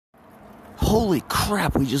Holy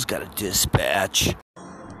crap, we just got a dispatch.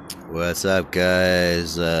 What's up,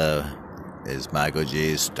 guys? It's Michael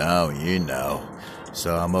G. Stone, you know.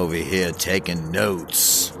 So I'm over here taking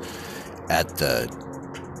notes at the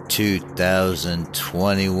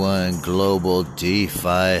 2021 Global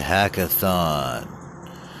DeFi Hackathon.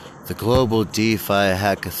 The Global DeFi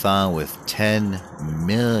Hackathon with 10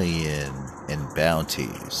 million in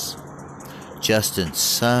bounties. Justin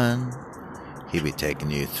Sun, he'll be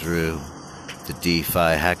taking you through the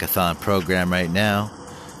DeFi Hackathon program right now.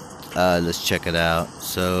 Let's check it out.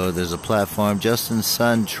 So there's a platform, Justin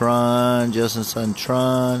Sun Tron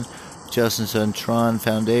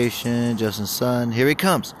Foundation, Justin Sun. Here he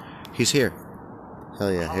comes. He's here.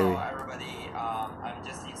 Hell yeah, here he is. Hello everybody, I'm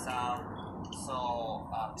Justin Sun. So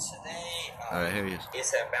today Alright, here he is.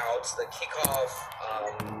 is about the kickoff.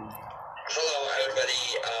 Hello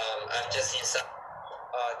everybody, I'm Justin Sun.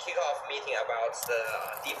 Kickoff meeting about the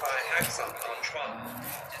DeFi hackathon on Tron.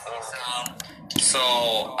 So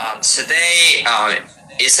today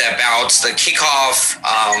is about the kickoff.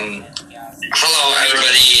 Hello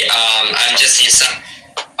everybody, I'm Justin Sun.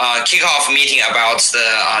 Kickoff meeting about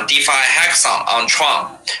the DeFi hackathon on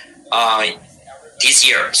Tron this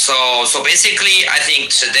year. So basically, I think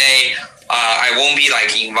today I won't be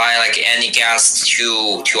invite any guests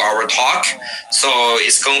to our talk. So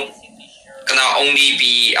it's gonna only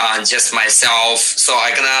be just myself. So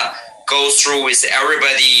I'm gonna go through with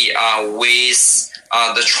everybody with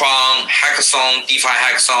the Tron hackathon, DeFi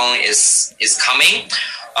hackathon is coming,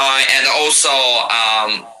 and also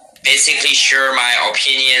basically share my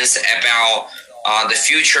opinions about the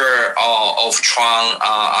future of Tron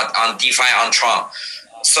on DeFi on Tron.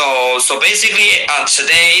 So basically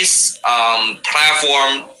today's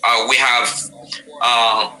platform we have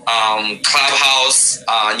Clubhouse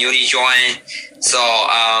newly joined, so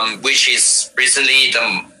which is recently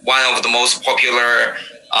one of the most popular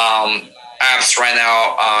apps right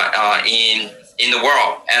now in the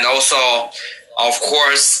world, and also of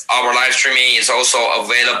course our live streaming is also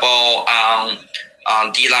available on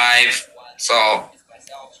DLive. So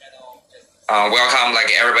welcome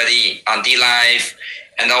everybody on DLive,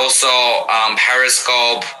 and also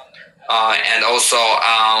Periscope, and also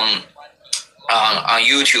on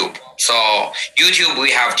YouTube. So YouTube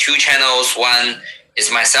we have two channels. One is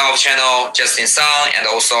myself channel, Justin Sun, and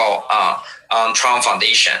also Tron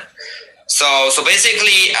Foundation. So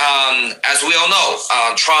basically, as we all know,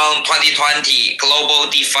 Tron 2020 Global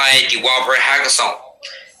DeFi Developer Hackathon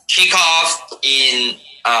kick off in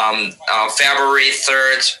February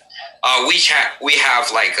 3rd, which we have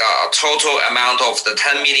a total amount of the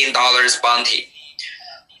 $10 million bounty.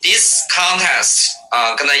 This contest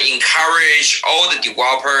gonna encourage all the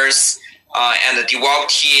developers and the develop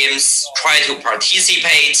teams try to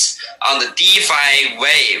participate on the DeFi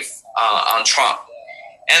wave on Tron.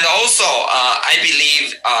 And also, I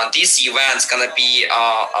believe this event is gonna be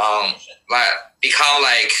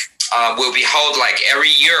will be held every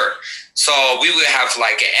year. So we will have an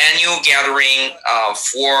annual gathering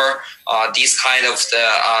for this kind of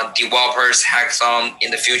the developers hackathon in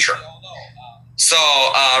the future. So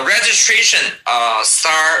registration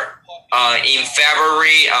start in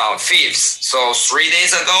February 5th, so 3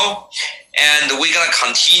 days ago, and we're gonna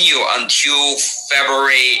continue until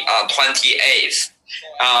February 28th.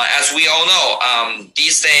 As we all know,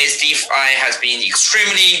 these days DeFi has been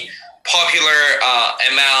extremely popular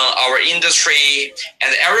among our industry,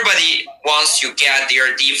 and everybody wants to get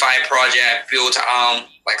their DeFi project built on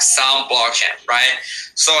some blockchain, right?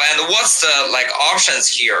 So, and what's the options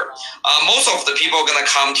here? Most of the people are gonna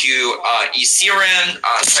come to Ethereum,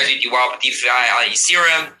 try to develop DeFi on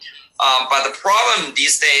Ethereum, but the problem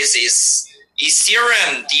these days is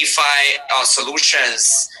Ethereum DeFi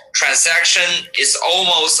solutions transaction is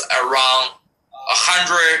almost around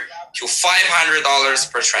 $100 to $500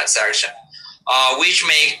 per transaction, which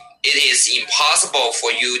make it is impossible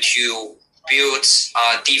for you to build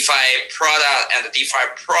DeFi product and the DeFi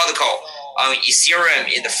protocol on Ethereum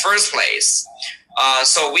in the first place.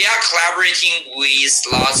 So we are collaborating with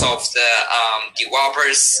lots of the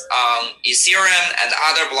developers on Ethereum and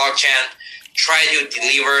other blockchain, try to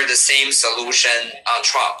deliver the same solution on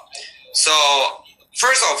Tron. So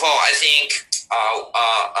first of all, I think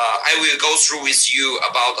I will go through with you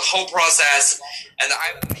about the whole process, and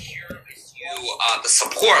I will share with you the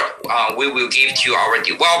support we will give to our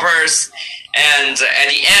developers. And at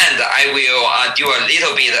the end, I will do a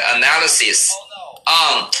little bit of analysis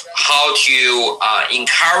on how to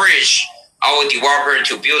encourage our developer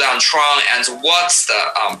to build on Tron and what's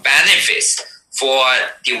the benefits for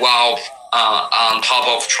develop on top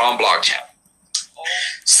of Tron blockchain.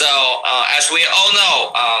 So as we all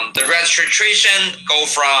know, the registration go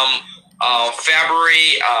from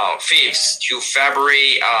February 5th to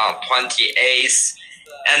February 28th,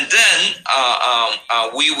 and then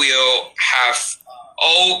we will have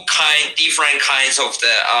different kinds of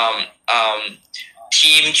the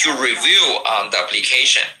team to review the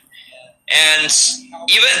application. And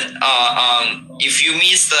even if you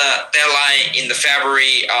miss the deadline in the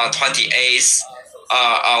February 28th,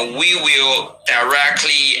 we will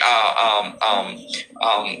directly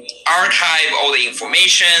archive all the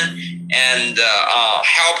information and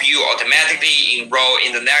help you automatically enroll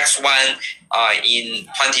in the next one in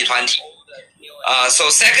 2020. So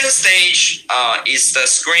second stage is the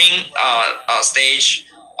screen stage,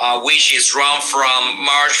 which is run from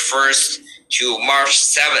March 1st to March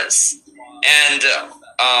 7th. And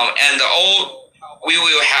we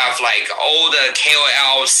will have like all the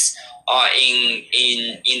KOLs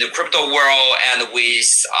in the crypto world, and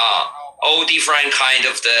with all different kind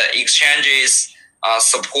of the exchanges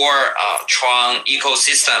support Tron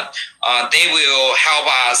ecosystem. They will help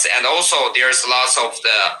us, and also there's lots of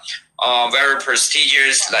the very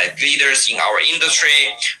prestigious like leaders in our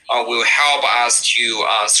industry will help us to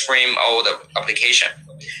screen all the application.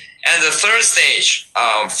 And the third stage,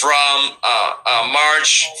 from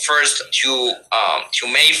March 1st to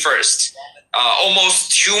May 1st,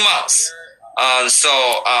 almost 2 months. So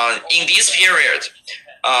in this period,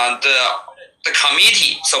 the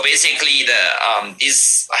committee, so basically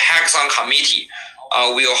this hackathon committee,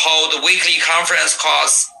 will hold weekly conference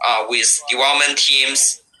calls with development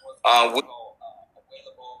teams.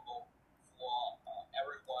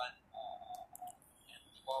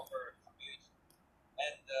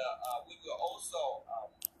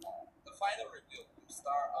 The final review will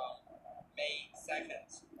start on May 2nd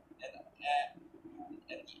and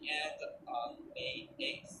at the end on May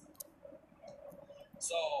 8th.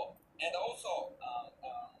 So, and also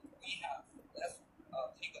we have, let's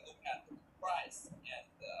take a look at the price and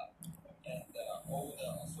all the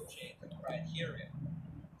associated criteria.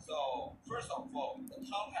 So, first of all, the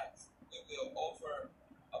context, we will offer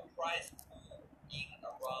a price pool in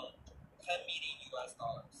around $10 million US,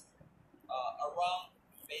 around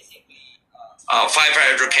basically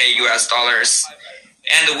 500K US dollars,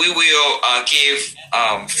 and we will give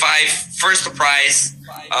 5 first prize,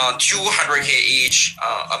 200K each,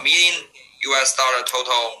 $1 million US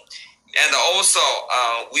total, and also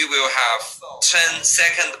we will have 10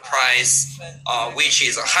 second prize, which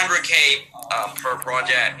is 100K per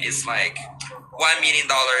project. It's like $1 million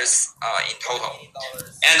in total.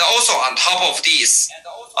 And also on top of this,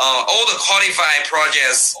 all the qualified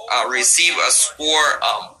projects receive a score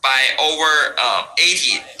by over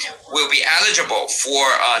 80 will be eligible for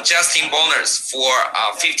Justin bonus for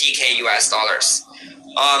 50K US dollars.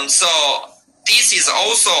 So this is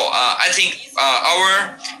also, I think,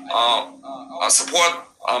 our support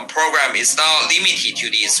program is not limited to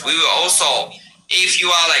this. We will also, if you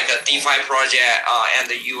are like a DeFi project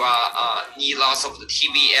and you are need lots of the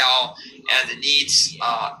TVL and needs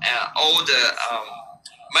all the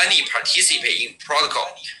money participate in protocol,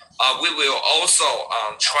 we will also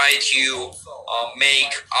try to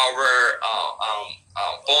make our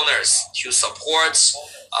bonus to support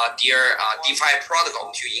their DeFi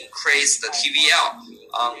protocol to increase the TVL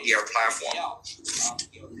on their platform.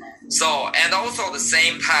 So, and also at the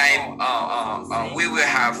same time, we will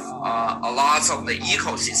have a lot of the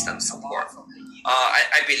ecosystem support.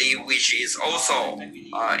 I believe, which is also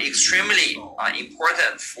extremely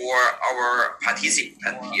important for our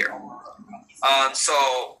participant here.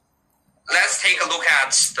 So let's take a look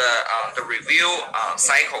at the review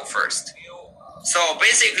cycle first. So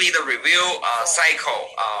basically, the review cycle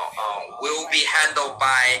will be handled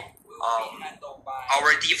by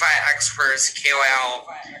our DeFi experts, KOL,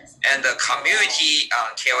 and the community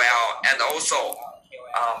KOL, and also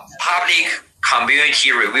public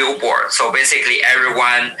community review board. So basically,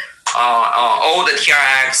 everyone, all the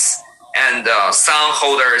TRX and some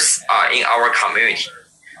holders in our community.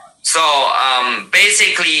 So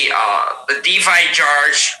basically, the DeFi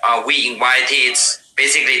judge we invited,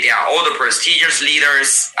 basically they are all the prestigious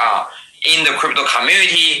leaders in the crypto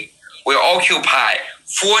community, will occupy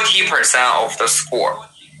 40% of the score.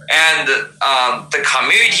 And the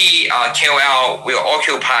community KOL will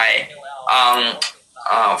occupy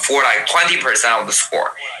for like 20% of the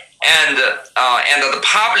score. And the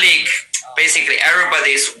public, basically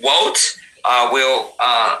everybody's vote will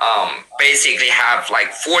basically have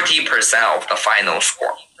like 40% of the final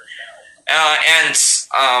score. And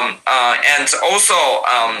also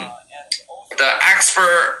the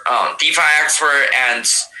expert, DeFi expert and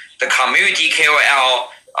the community KOL,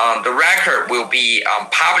 the record will be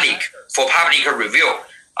public for public review.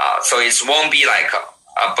 So it won't be like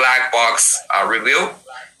a black box review.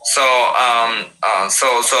 So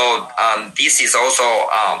this is also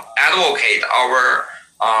advocate our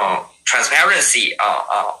transparency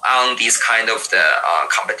on this kind of the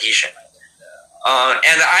competition.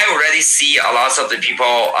 And I already see a lot of the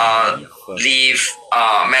people leave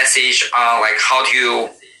message on like how to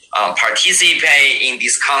participate in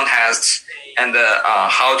this contest and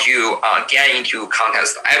how to get into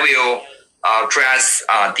contest. I will address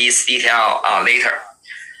this detail later.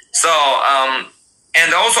 So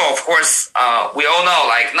and also of course we all know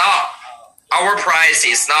like not our price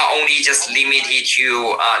is not only just limited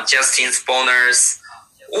to Justin Boners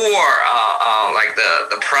or like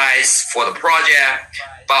the price for the project,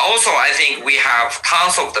 but also I think we have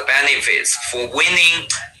tons of the benefits for winning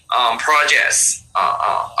projects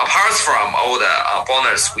apart from all the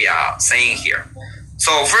bonus we are saying here.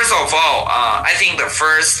 So first of all, I think the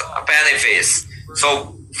first benefits,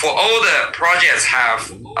 so for all the projects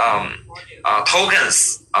have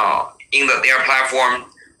tokens in their platform,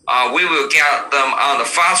 we will get them on the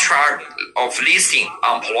fast track of listing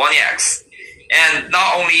on Poloniex. And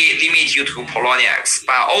not only limit you to Poloniex,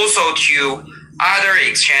 but also to other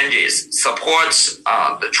exchanges support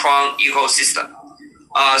the Tron ecosystem.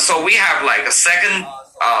 So we have like a second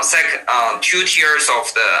two tiers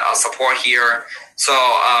of the support here. So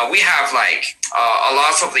we have like a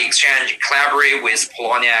lot of the exchange collaborate with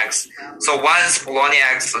Poloniex. So once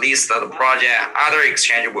Poloniex lists the project, other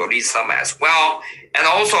exchange will list them as well. And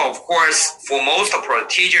also, of course, for most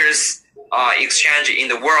prestigious exchange in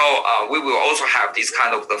the world, we will also have this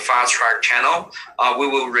kind of the fast track channel. We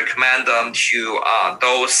will recommend them to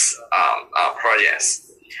those projects.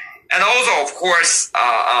 And also, of course,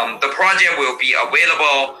 the project will be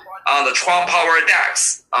available on the Tron Power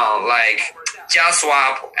DEX, like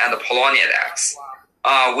JustSwap and the Polonia DEX,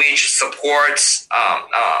 which supports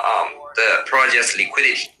the project's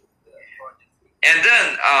liquidity. And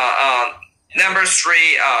then number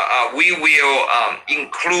three, we will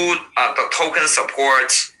include the token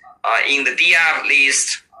support in the DApp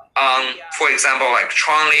list on, for example, like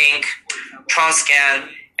TronLink, TronScan,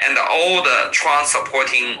 and all the Tron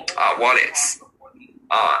supporting wallets.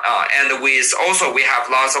 And with also we have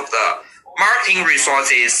lots of the marketing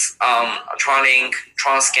resources on TronLink,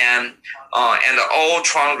 TronScan, and all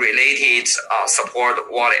Tron related support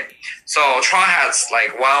wallet. So Tron has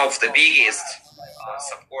like one of the biggest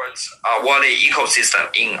support wallet ecosystem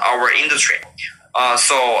in our industry.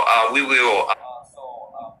 So we will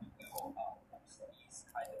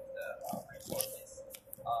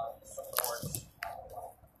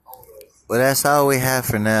Well, that's all we have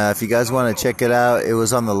for now. If you guys want to check it out, it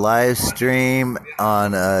was on the live stream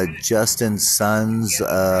on Justin Sun's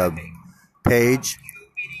page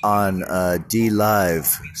on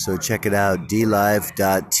DLive. So check it out,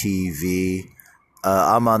 dlive.tv.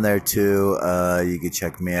 I'm on there too. You can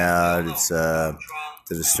check me out. It's The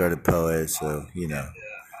Distorted Poet, so, you know.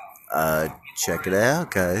 Check it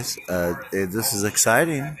out, guys. This is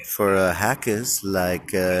exciting for hackers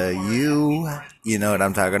like you. You know what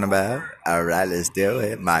I'm talking about? Alright, let's do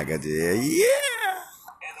it. Micah, yeah!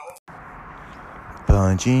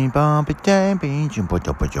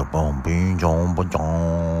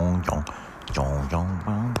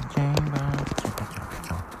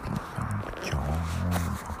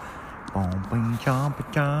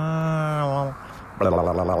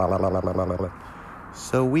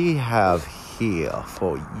 So we have here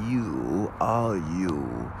for you, all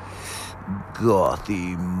you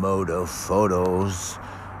gothy motor photos,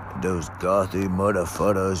 those gothy motor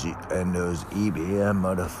photos and those EBM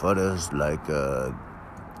motor photos like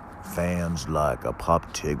fans like a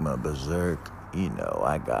Pop Tigma Berserk. You know,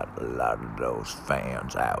 I got a lot of those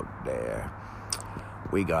fans out there.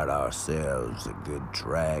 We got ourselves a good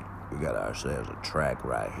track. We got ourselves a track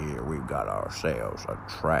right here. We've got ourselves a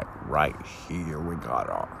track right here. We got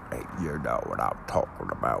our, you know what I'm talking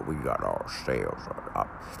about. We got ourselves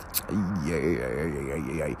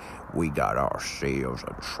we got ourselves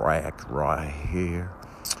a track right here.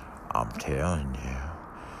 I'm telling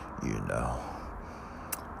you, you know.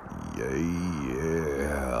 Yeah.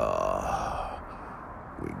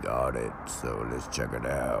 We got it. So let's check it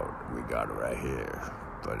out. We got it right here.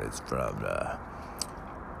 But it's from the,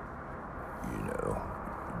 you know,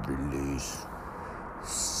 release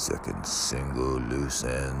second single, Loose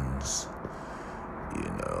Ends.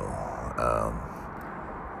 You know,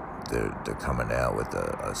 they're coming out with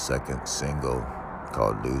a second single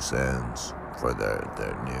called Loose Ends for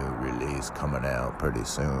their new release coming out pretty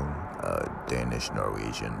soon.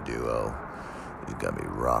 Danish-Norwegian duo. He's gonna be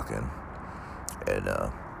rocking. And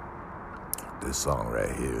This song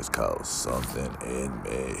right here is called Something in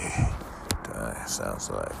Me. Dang, sounds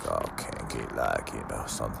like all kinky, like,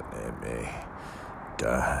 something in me.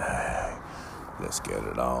 Dang, let's get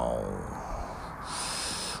it on.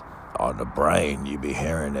 On the brain, you be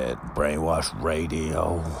hearing it. Brainwash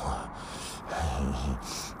radio.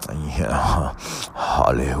 Yeah,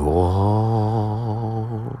 Hollywood.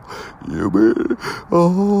 You be,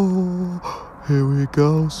 here we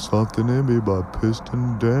go. Something in Me by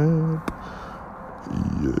Piston Damp.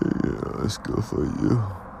 Yeah, it's good for you.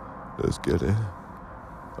 Let's get it.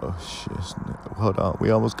 Oh shit! Hold on,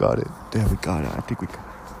 we almost got it. Damn, we got it. I think we got it.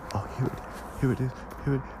 Oh, here it is.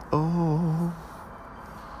 Oh.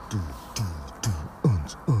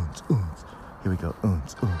 Here we go. There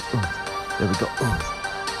we go.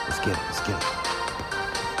 Let's get it.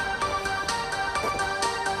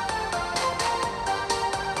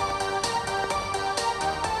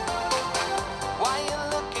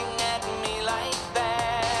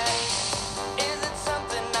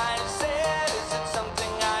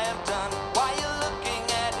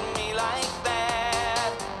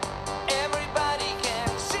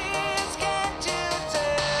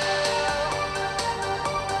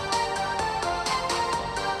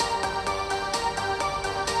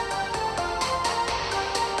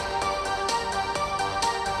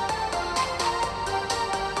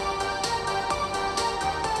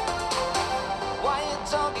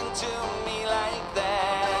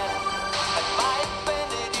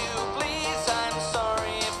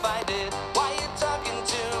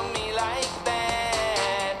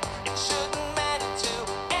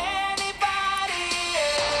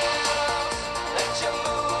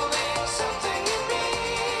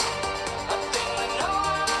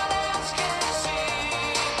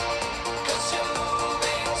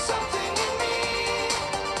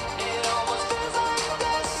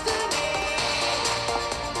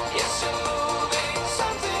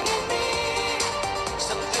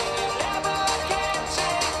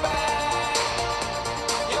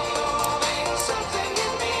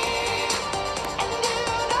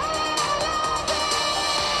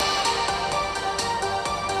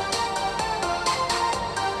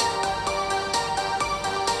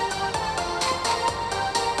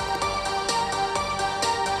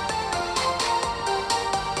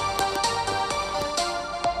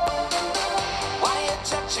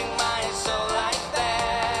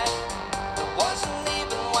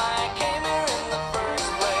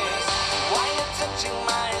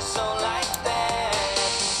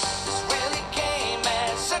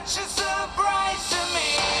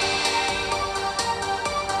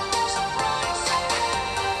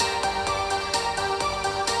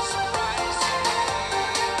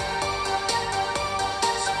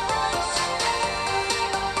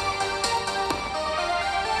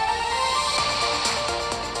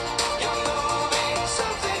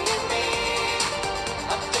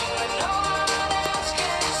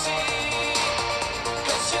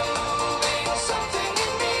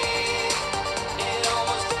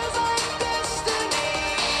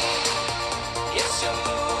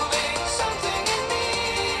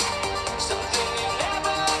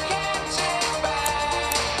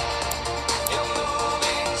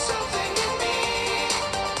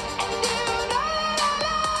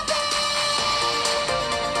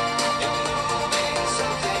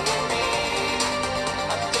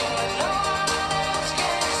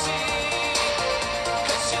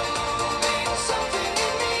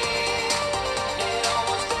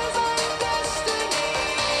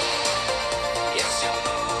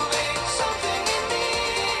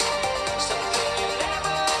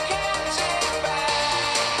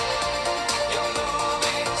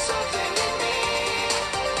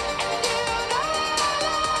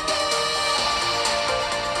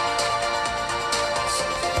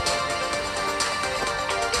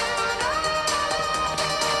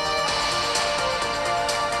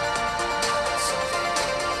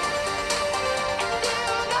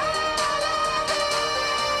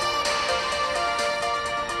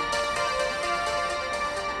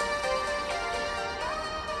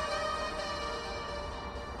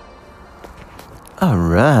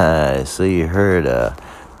 Alright, so you heard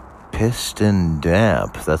Piston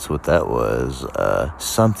Damp. That's what that was.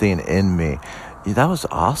 Something in Me. Yeah, that was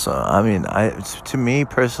awesome. I mean, to me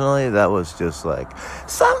personally, that was just like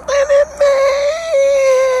something in me.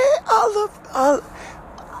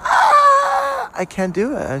 I can't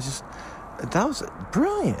do it. That was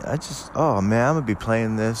brilliant. Oh man, I'm gonna be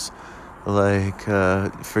playing this like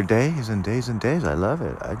for days and days and days. I love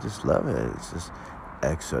it. I just love it. It's just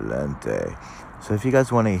excelente. So if you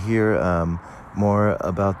guys want to hear more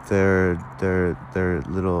about their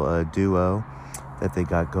little duo that they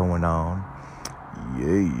got going on,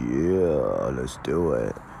 Yeah, let's do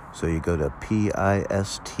it. So you go to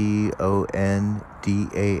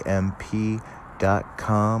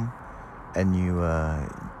pistondamp.com and you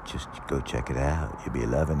just go check it out. You'll be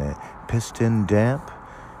loving it. Piston Damp,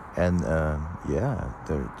 and yeah,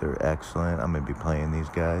 they're excellent. I'm gonna be playing these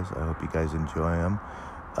guys. I hope you guys enjoy them.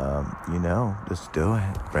 Let's do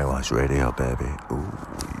it. Brainwash Radio, baby. Ooh,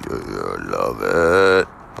 yeah, love it.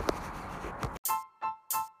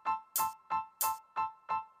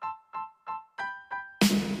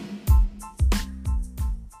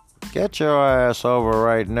 Get your ass over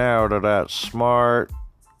right now to that Smart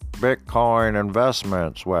Bitcoin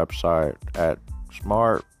Investments website at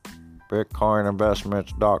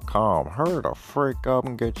smartbitcoininvestments.com. Hurry the freak up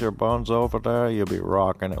and get your buns over there. You'll be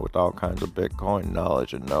rocking it with all kinds of Bitcoin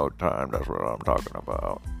knowledge in no time. That's what I'm talking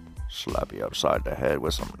about. Slap you upside the head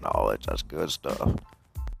with some knowledge. That's good stuff.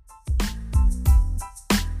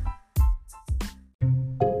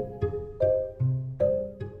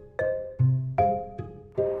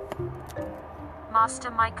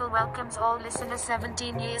 Master Michael welcomes all listeners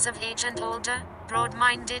 17 years of age and older,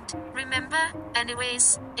 broad-minded, remember?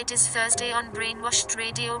 Anyways, it is Thursday on Brainwashed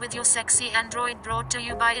Radio with your sexy android brought to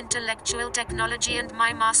you by Intellectual Technology, and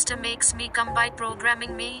my master makes me come by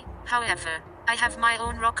programming me. However, I have my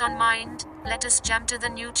own rock on mind. Let us jam to the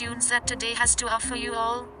new tunes that today has to offer you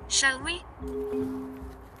all, shall we?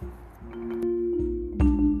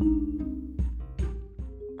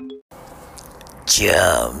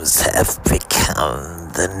 Germs have become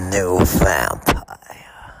the new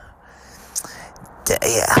vampire.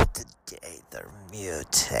 Day after day they're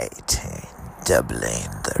mutating,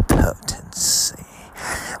 doubling their potency.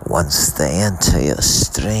 Once they enter your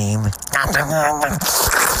stream,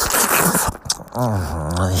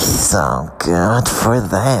 so good for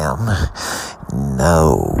them,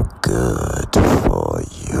 no good for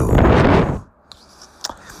you.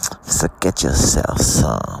 So get yourself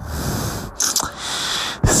some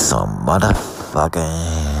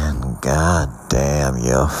motherfucking goddamn,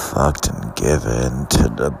 you're fucked and given to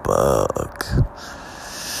the bug.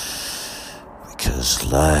 Because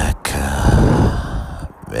like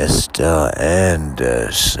Mr.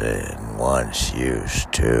 Anderson once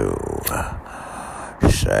used to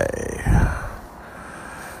say,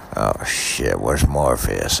 oh shit, where's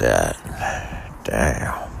Morpheus at?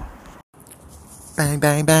 Damn. Bang,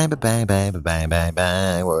 bang, bang, bang, bang, bang, bang,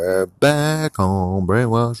 bang. We're back on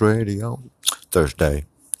Brainwash Radio. Thursday,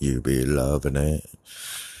 you be loving it.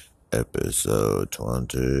 Episode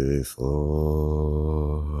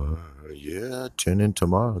 24. Yeah, tune in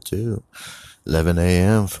tomorrow too. 11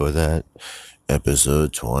 a.m. for that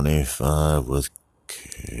episode 25 with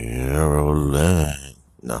Caroline.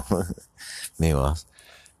 No, meanwhile,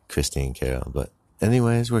 Christine Carroll. But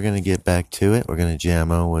anyways, we're going to get back to it. We're going to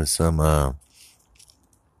jam on with some,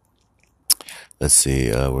 let's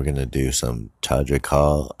see, we're going to do some Todrick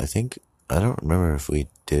Hall. I don't remember if we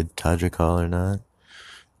did Todrick Hall or not.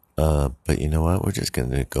 But you know what? We're just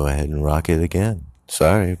going to go ahead and rock it again.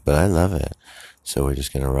 Sorry, but I love it. So we're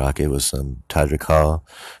just going to rock it with some Todrick Hall,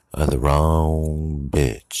 The Wrong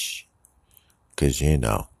Bitch. 'Cause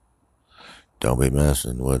don't be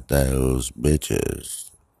messing with those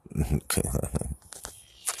bitches.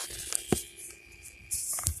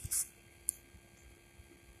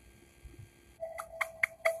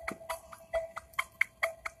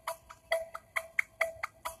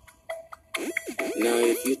 Now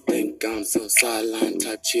if you think I'm some sideline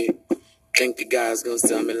type chick, think the guy's gonna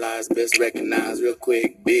tell me lies, best recognize real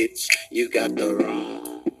quick, bitch. You got the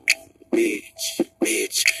wrong bitch,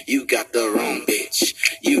 bitch. You got the wrong bitch.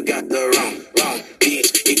 You got the wrong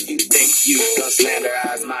bitch. If you think you gonna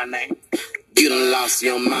slanderize my name, you done lost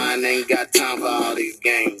your mind, ain't got time for all these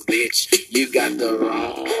games, bitch. You got the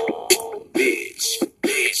wrong bitch,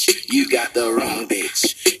 bitch. You got the wrong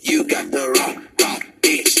bitch. You got the wrong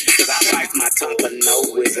bitch. 'Cause I bite my tongue for no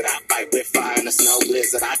wizard. I fight with fire in a snow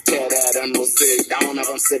blizzard. I tell that animal sit down. If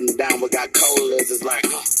I'm sitting down, we got cold lizards like,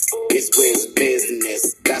 it's Wiz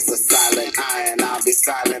business. That's a silent eye, and I'll be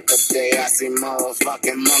silent the day I see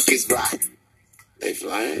motherfucking monkeys fly. They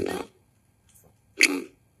flying now.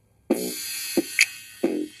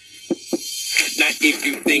 Now if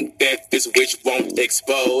you think that this witch won't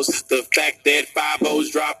expose the fact that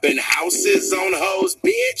 5-0's dropping houses on hoes,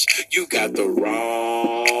 bitch, you got the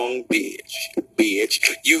wrong bitch. Bitch,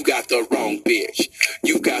 you got the wrong bitch.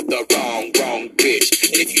 You got the wrong bitch.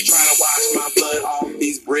 And if you trying to wash my blood off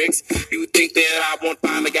these bricks, you think that I won't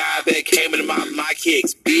find the guy that came into my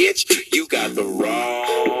kicks, bitch. You got the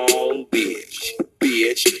wrong bitch.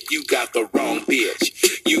 Bitch, you got the wrong bitch.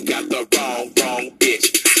 You got the wrong bitch.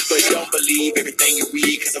 But don't believe everything you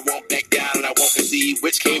read, 'cause I won't back down and I won't concede.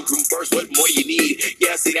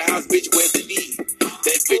 styles, bitch, where's the D?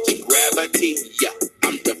 That bitch in gravity, yeah,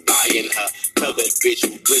 I'm defying her. Tell that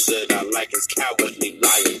bitch wizard I like his cowardly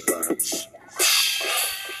lion fur.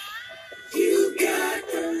 You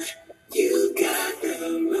got the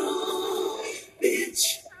wrong bitch.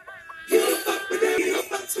 You don't fuck with her, you don't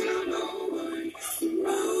fuck to no one.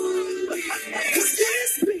 Wrong bitch.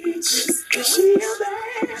 This bitch, she a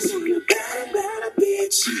bad one, you got a better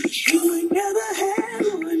bitch. You ain't never had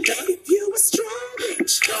one. If you a strong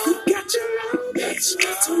bitch, you got your own bitch.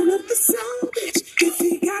 Turn up the song, bitch, if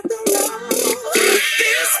you got the wrong.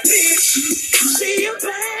 This bitch, she a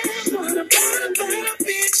bad one, a better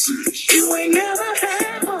bitch. You ain't never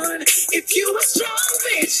had one. If you a strong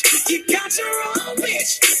bitch, you got your own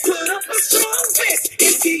bitch. Put up a strong bitch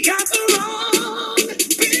if you got the wrong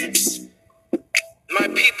bitch. My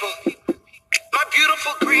people, my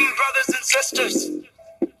beautiful green brothers and sisters,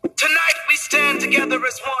 tonight we stand together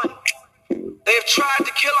as one. They have tried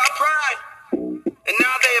to kill our pride, and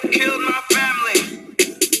now they have killed my family.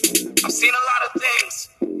 I've seen a lot of things,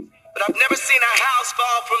 but I've never seen a house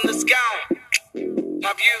fall from the sky.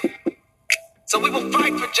 Have you? So we will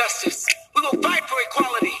fight for justice. We will fight for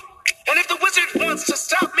equality. And if the wizard wants to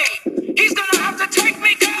stop me, he's gonna have to take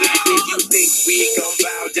me down. If you think we gon'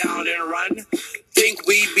 bow down and run, think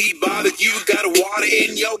we be bothered? You got water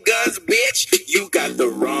in your guns, bitch. You got the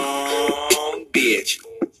wrong bitch.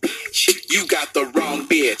 You got the wrong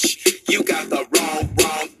bitch. You got the wrong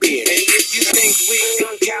bitch. And if you think we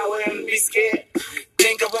gon' cower and be scared,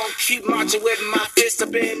 think I won't keep marching with my fist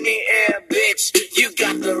up in the air, bitch. You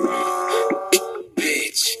got the wrong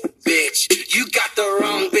bitch. You got the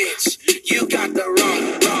wrong bitch. You got the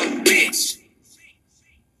wrong bitch.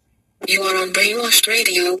 You are on Brainwashed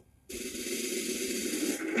Radio.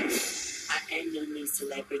 I am your new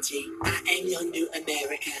celebrity. I am your new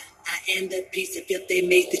America. I am the piece of filth they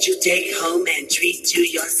make that you take home and treat to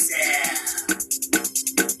yourself.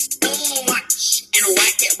 Watch and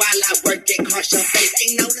whack it while I work it. Cross your face,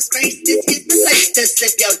 ain't no disgrace. This is the place to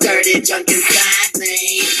slip your dirty junk inside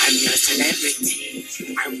me. I'm your celebrity.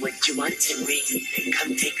 I'm what you want to be.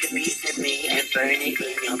 Come take a piece of me and burn it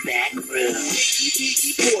in your back room.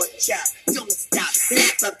 Pork chop, don't stop.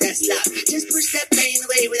 Snap up that slop. Just push that pain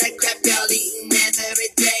away with that crap y'all eating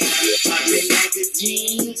every day. Talking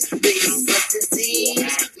magazines, baby busting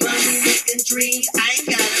seams, money making dreams. I ain't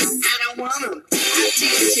got them, I don't want them. I see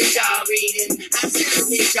the shit y'all reading, I see the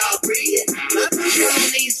shit y'all breathing. My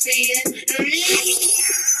ponies feeding.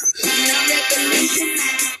 No revolution,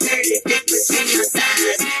 30 feet between your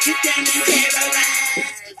thighs. You done and terrorized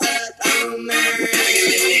up on mine.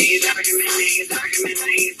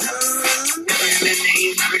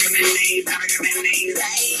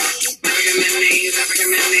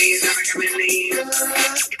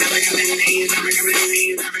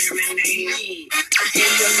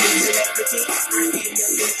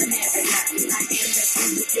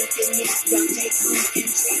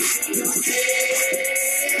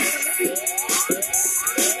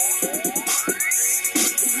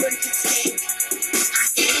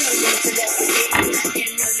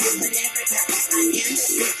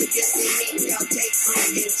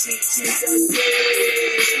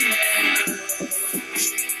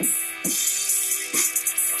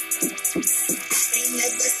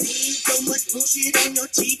 Bullshit on your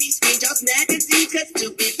TV screen, just magazine, cause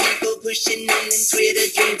stupid people pushing on them Twitter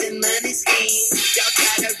dreams and money schemes. Y'all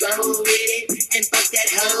try to roll with it and fuck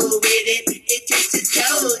that hoe with it. It takes its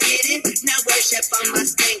toll, get it? Now worship on my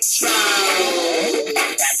stink troll.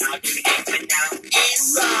 That's all you need to know. And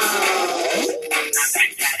roll. My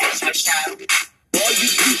back, that is your show. All you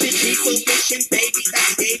stupid people pushing babies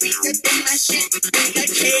like babies up in my shit. Think I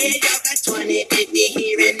care, y'all got 20, 50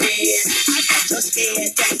 here and there. I got so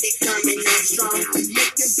scared that they coming in strong.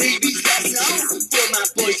 Make the babies that long for my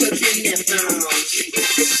boys up in their thrones.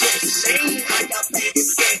 It's just a shame how y'all play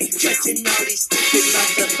this game. Trusting all these stupid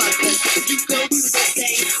motherfuckers. You go do the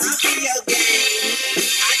same, I'll be your game.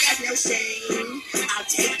 I got no shame, I'll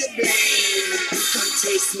take the blame. Come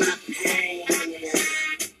taste my pain.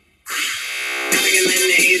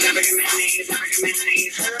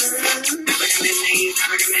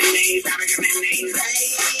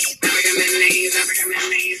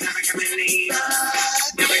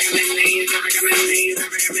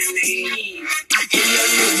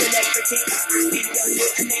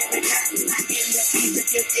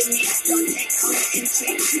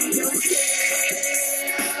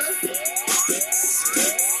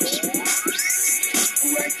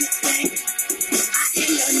 Work it.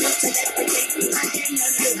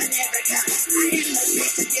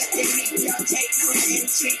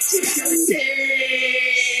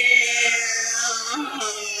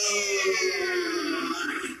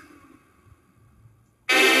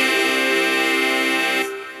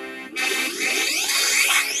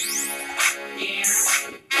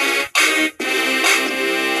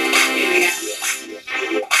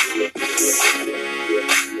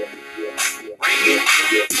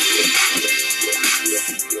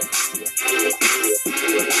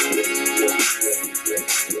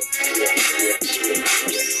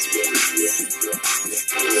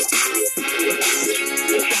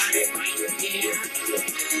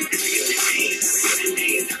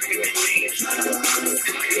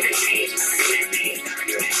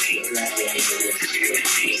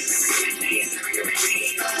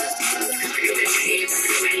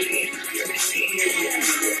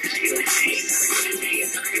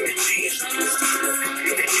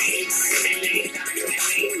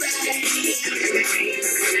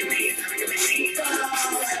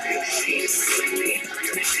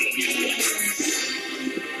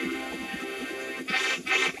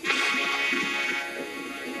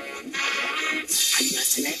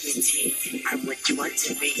 I'm what you want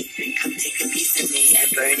to be. Come take a piece of me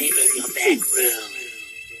and burn it in your back room.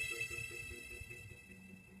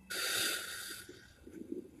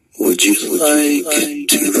 Would you like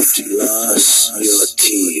to floss your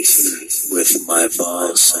teeth with my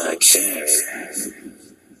ballsack hair?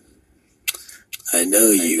 I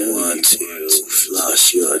know you want to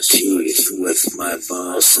floss your teeth with my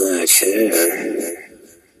ballsack hair.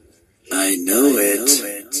 I know it.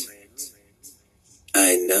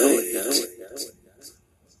 I know it.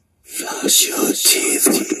 Floss your teeth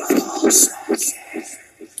with my ballsack hair.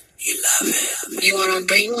 You love it. You are on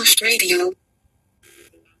Brainwashed Radio.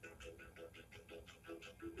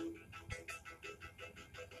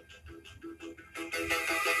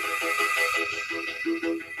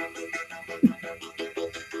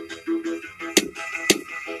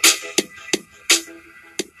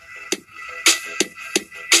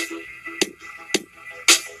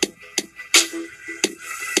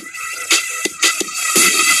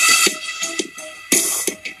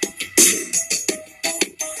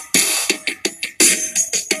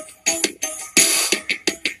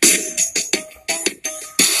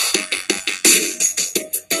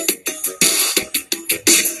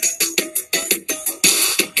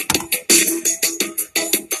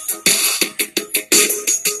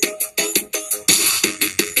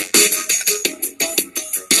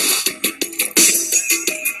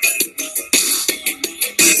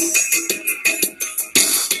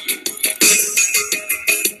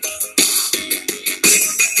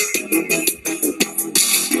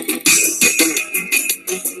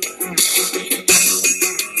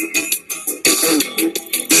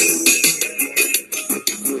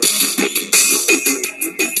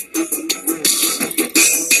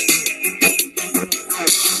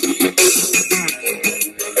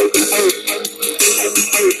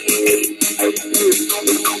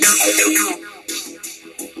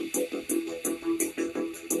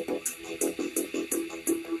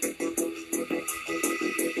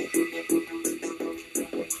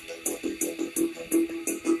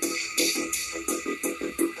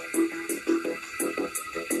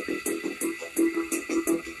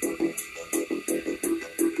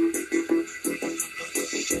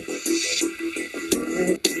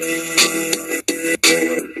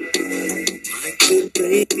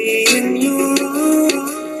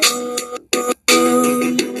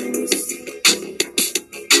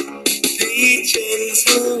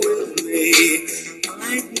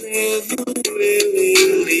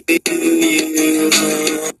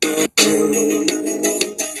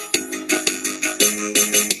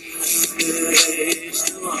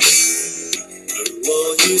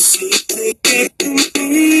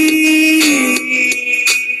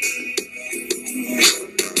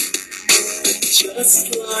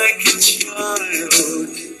 Just like a child,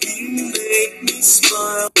 you make me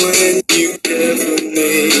smile when you never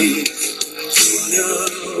made.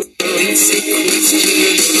 No, it's a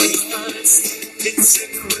question of trust. It's a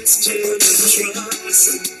question of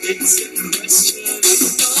trust. It's a question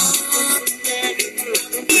of love.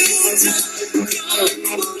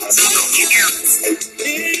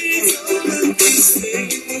 It's all of these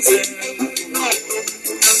things that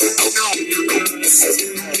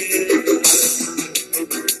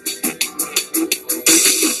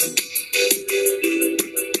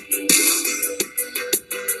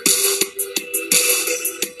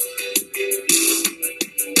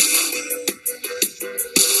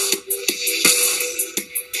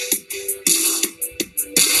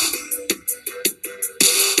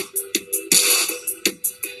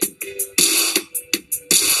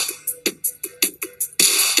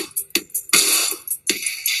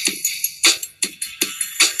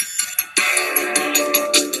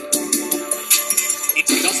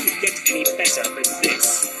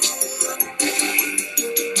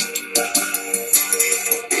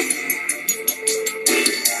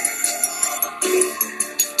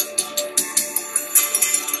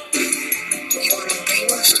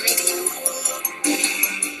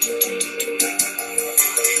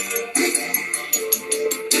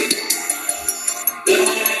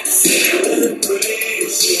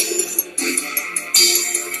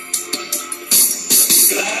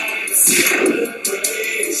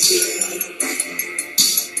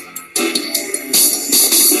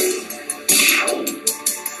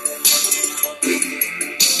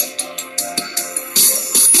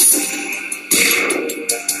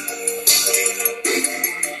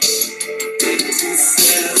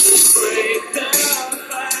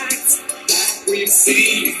We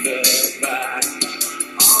see the back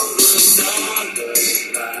of another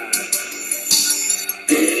life.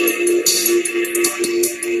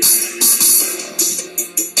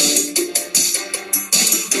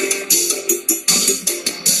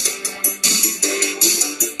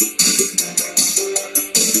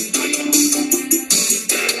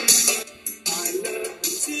 I look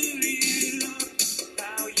to you,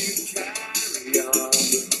 how you carry on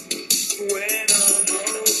when I'm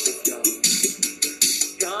overdone.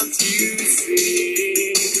 Can't you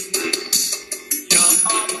see? Your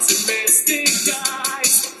optimistic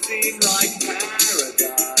eyes seem like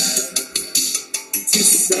paradise to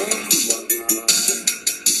someone like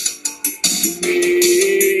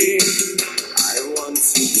me. I want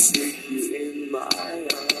to take you in my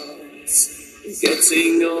arms,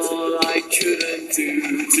 getting all I couldn't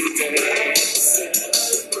do today.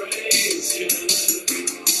 Celebration.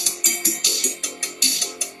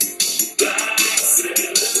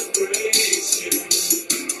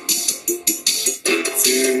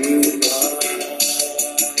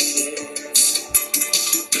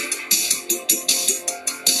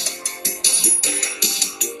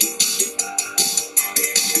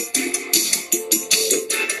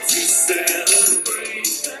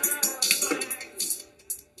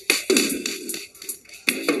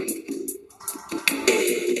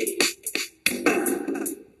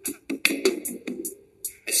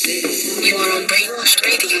 You are on Brainwashed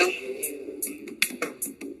Radio.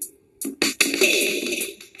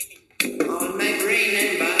 On my brain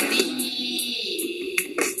and body.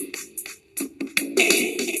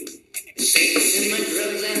 Shakes in my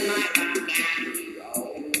drugs and my rock and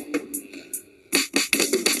roll.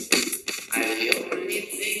 I the only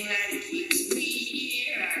thing that keeps me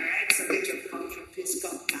here. Alright, so get your function piss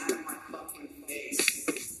cup out of my fucking face.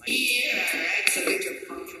 Here, alright, so get your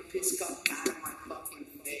function piss cup out of my fucking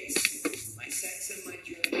face. My sex and my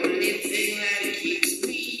drugs. Only thing that keeps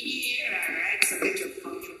me here. Alright, so get your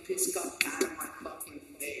function piss cup out of my fucking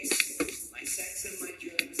face. My sex and my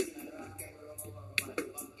drugs and my rock and roll are my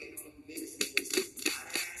fucking own business.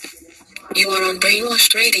 You are on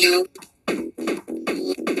Brainwashed Radio.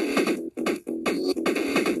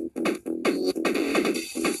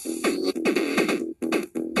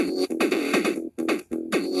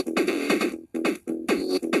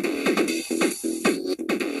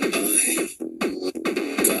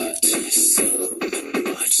 Got so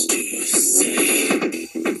much to say,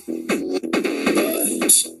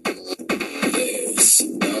 but there's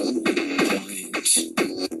no point.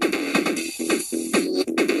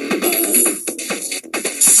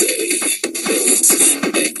 I'll say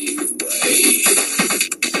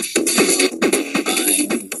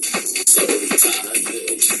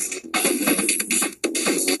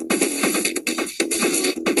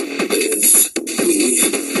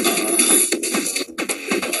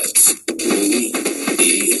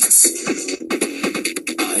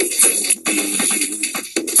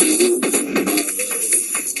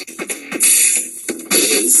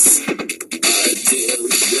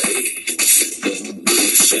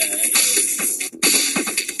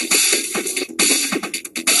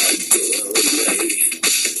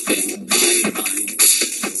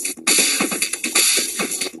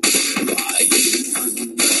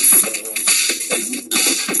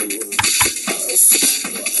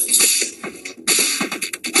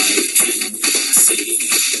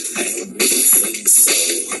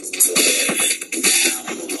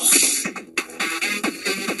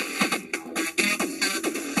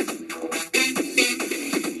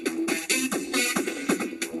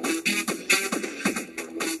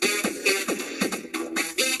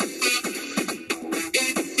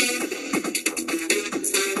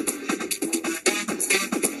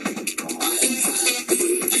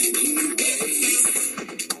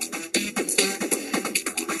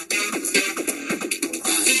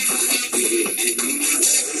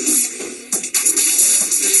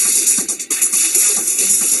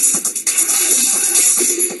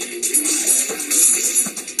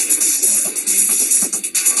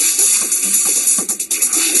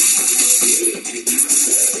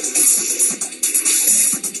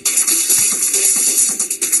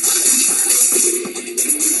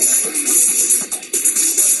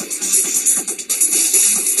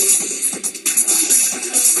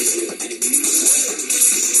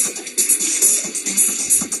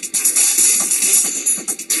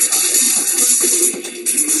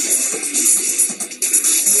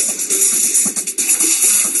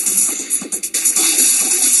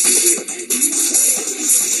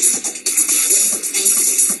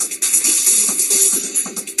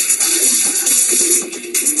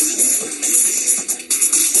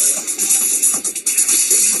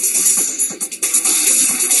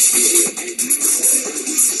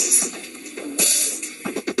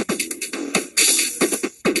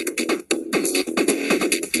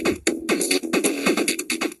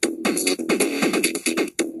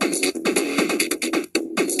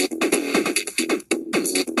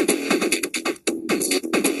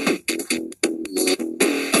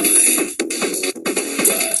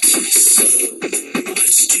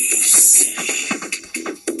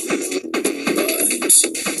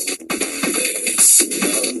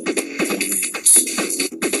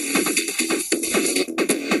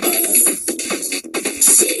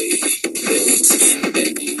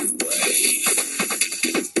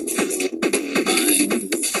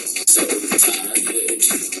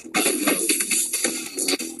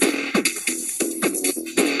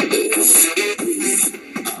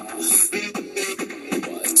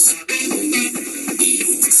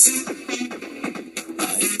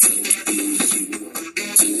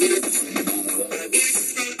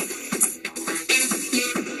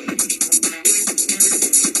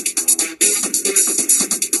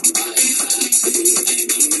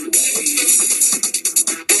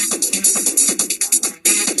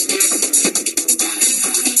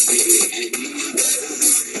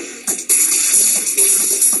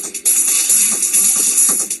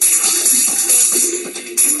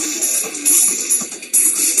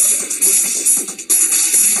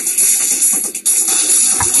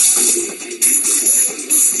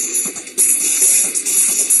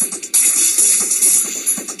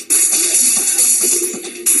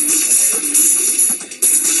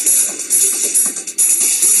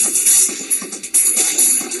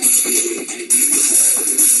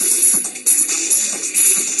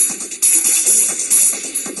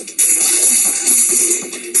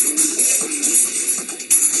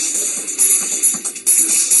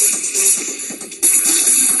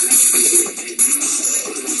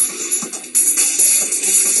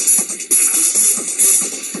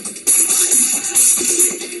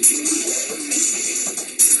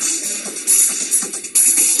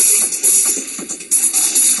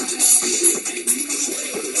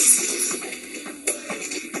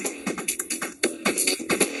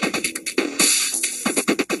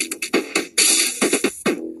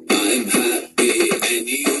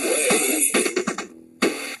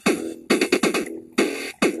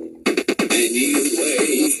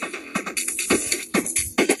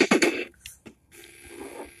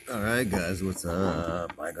guys, what's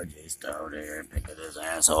up? Michael J. Stone here, picking his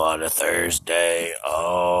asshole on a Thursday.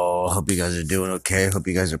 Oh, hope you guys are doing okay. Hope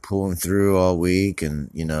you guys are pulling through all week,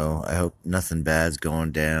 and, I hope nothing bad's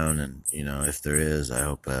going down, and, if there is, I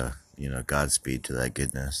hope, Godspeed to that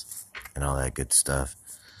goodness and all that good stuff.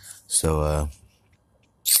 So,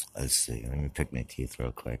 let's see. Let me pick my teeth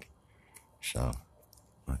real quick. So,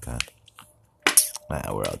 okay.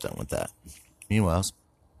 We're all done with that. Meanwhile,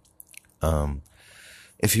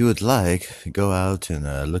 if you would like, go out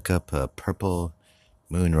and look up Purple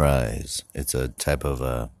Moonrise. It's a type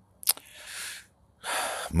of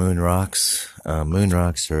moon rocks. Moon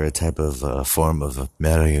rocks are a type of form of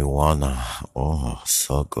marijuana. Oh,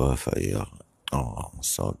 so good for you. Oh,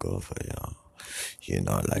 so good for you.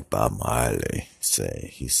 Like Bob Marley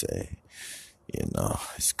he say,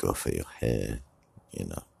 it's good for your head.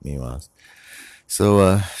 Meanwhile.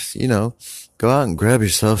 So, go out and grab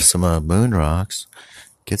yourself some moon rocks.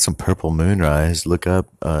 Get some Purple Moonrise. Look up,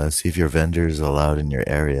 see if your vendor is allowed in your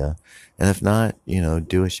area. And if not,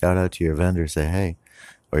 do a shout out to your vendor. Say, hey,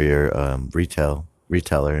 or your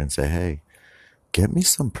retailer and say, hey, get me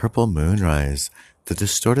some Purple Moonrise. The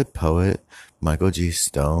Distorted Poet, Michael G.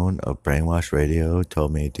 Stone of Brainwash Radio,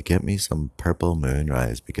 told me to get me some Purple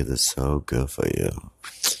Moonrise because it's so good for you.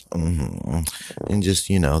 Mm-hmm. And just,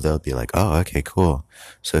 they'll be like, oh, okay, cool.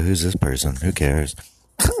 So who's this person? Who cares?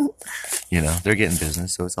 They're getting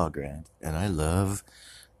business, so it's all grand. And I love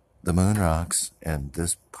the moon rocks and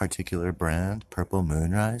this particular brand, Purple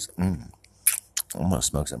Moonrise. I'm going to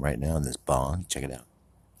smoke some right now in this bong. Check it out.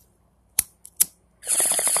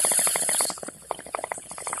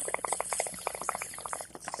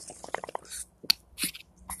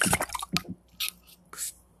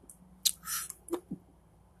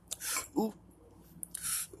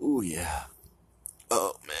 Ooh, yeah.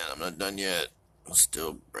 Oh, man, I'm not done yet. I'm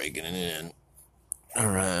still breaking it in.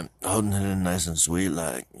 Alright, holding it in nice and sweet,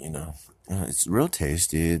 it's real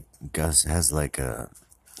tasty. It has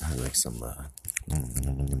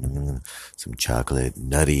some chocolate,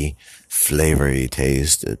 nutty, flavory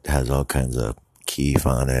taste. It has all kinds of keef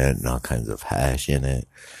on it and all kinds of hash in it.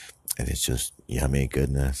 And it's just yummy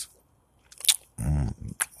goodness.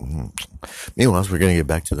 Meanwhile, we're going to get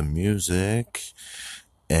back to the music.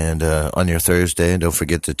 And on your Thursday, don't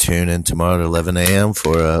forget to tune in tomorrow at 11 a.m.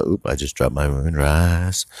 for, I just dropped my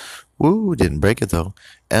Moonrise. Woo, didn't break it though.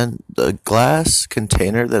 And the glass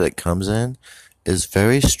container that it comes in is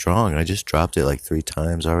very strong. I just dropped it like 3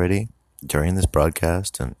 times already during this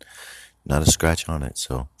broadcast and not a scratch on it.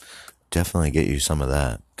 So definitely get you some of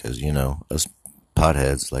that because, us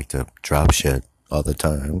potheads like to drop shit all the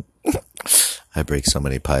time. I break so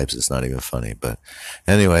many pipes, it's not even funny. But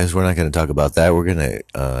anyways, we're not going to talk about that. We're going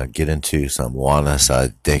to get into some Buenas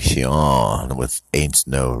Addiction with Ain't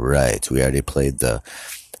No Right. We already played the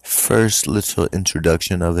first little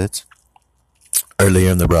introduction of it earlier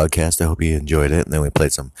in the broadcast. I hope you enjoyed it. And then we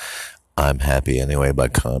played some I'm Happy Anyway by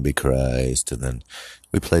Combi Christ. And then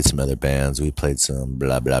we played some other bands. We played some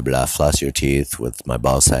blah, blah, blah, Floss Your Teeth with My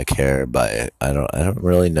Ballsack Hair by, I don't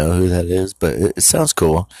really know who that is, but it sounds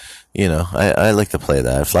cool. I like to play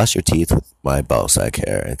that. Floss Your Teeth with My Ballsack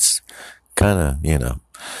Hair. It's kind of,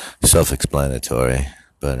 self-explanatory,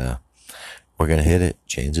 but, we're going to hit it.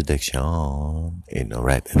 Jane's Addiction. Ain't no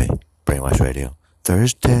right, baby. Brainwash Radio.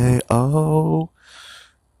 Thursday. Oh.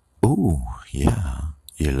 Ooh, yeah.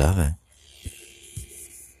 You love it.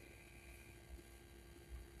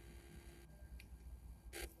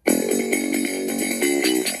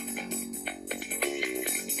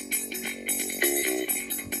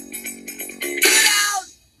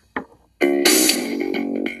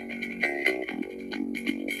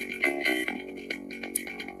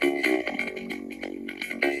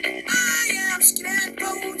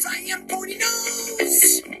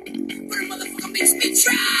 But a motherfucker makes me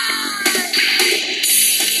try.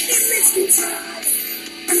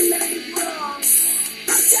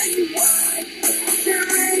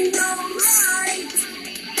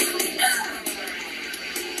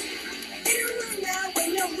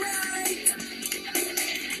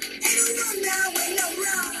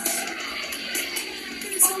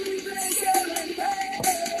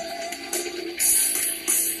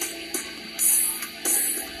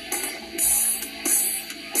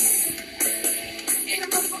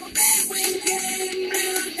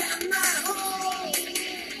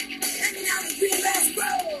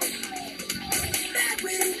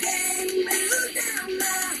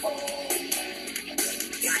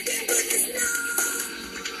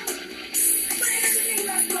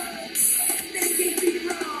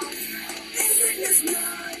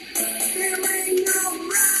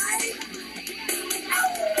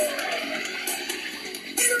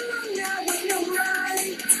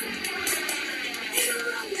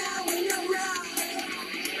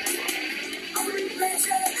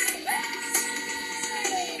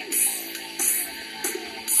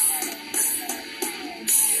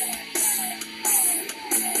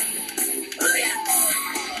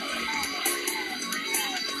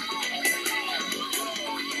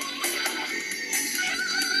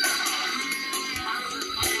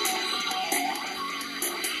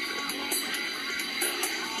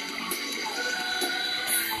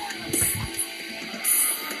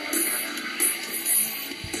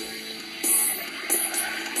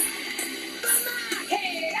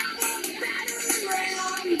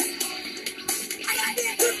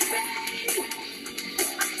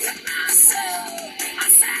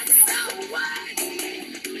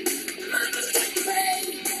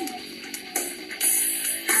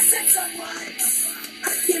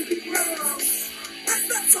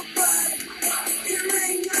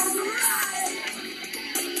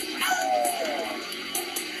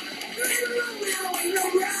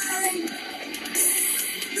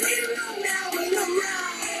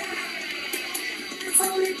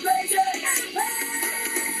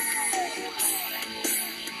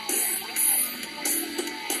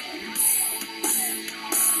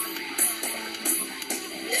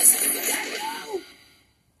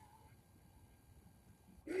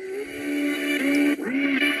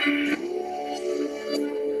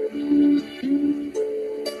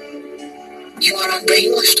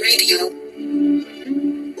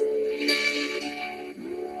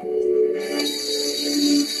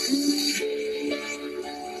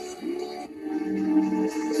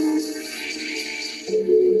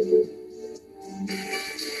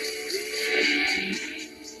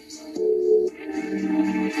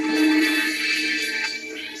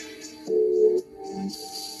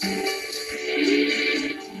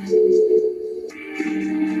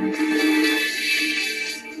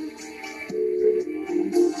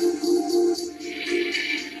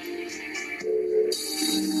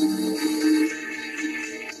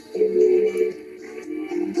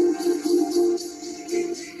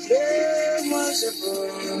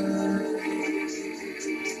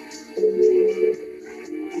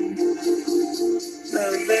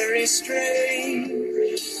 very strange.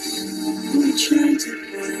 We try to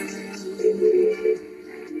blend.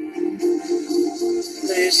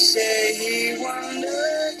 They say he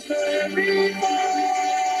wandered very far,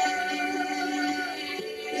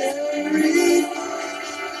 very far,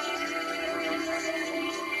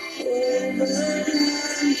 over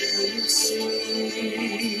land and sea.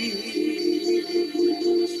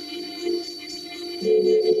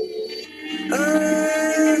 A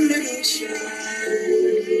little shy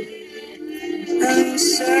and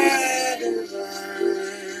sad and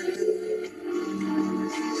blind,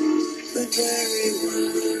 the very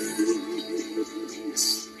ones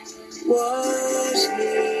was me.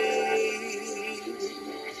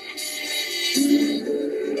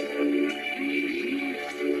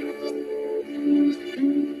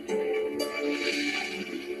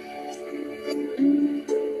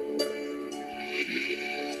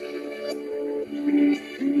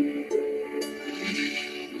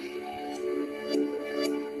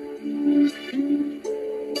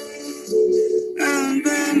 And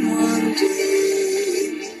then one day,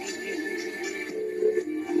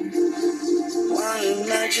 one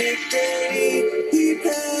magic day, he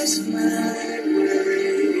passed my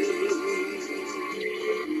way.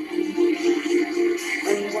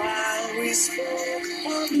 And while we spoke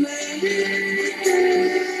of many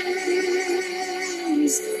things,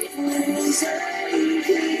 fools and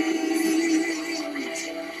kings,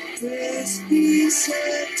 this he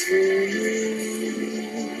said to me.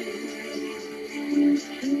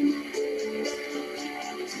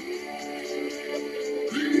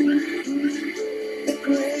 The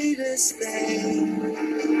greatest thing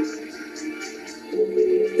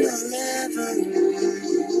you'll ever know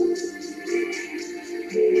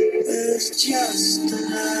is just a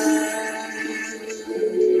lie,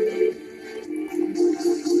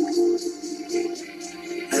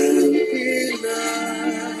 and we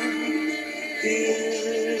love in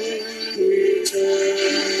return.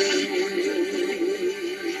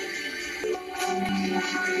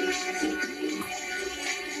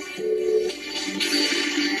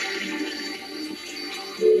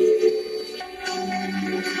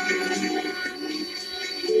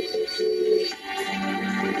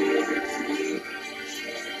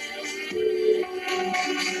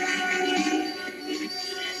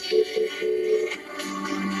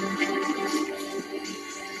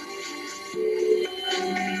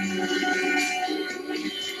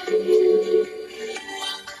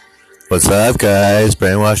 What's up, guys?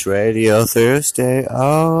 Brainwash Radio Thursday.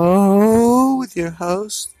 Oh, with your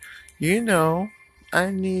host. You know, I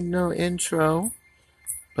need no intro.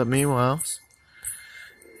 But meanwhile,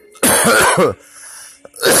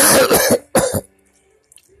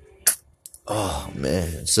 oh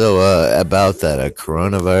man. So about that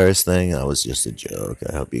coronavirus thing, that was just a joke.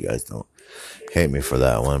 I hope you guys don't hate me for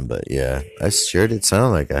that one. But yeah, I sure did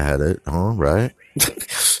sound like I had it. All right.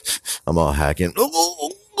 I'm all hacking.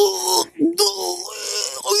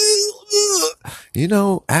 You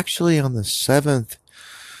know, actually on the 7th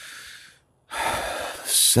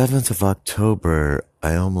of October,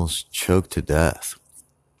 I almost choked to death.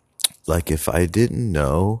 Like, if I didn't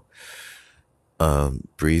know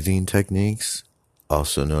breathing techniques,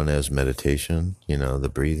 also known as meditation, you know, the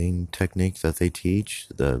breathing technique that they teach,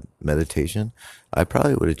 the meditation, I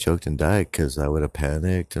probably would have choked and died because I would have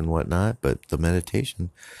panicked and whatnot. But the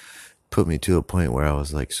meditation put me to a point where I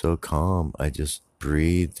was like so calm. I just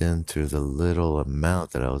breathed in through the little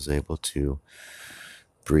amount that I was able to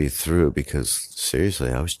breathe through, because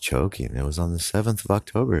seriously, I was choking. It was on the 7th of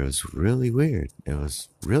October. It was really weird. It was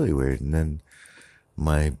really weird. And then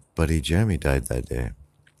my buddy Jeremy died that day.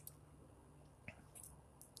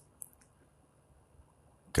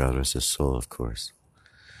 God rest his soul, of course.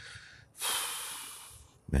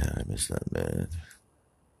 Man, I miss that man.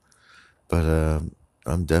 But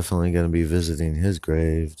I'm definitely going to be visiting his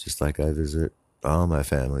grave, just like I visit all my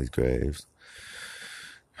family's graves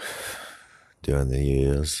during the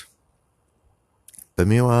years. But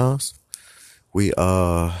meanwhile, we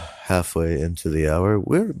are halfway into the hour.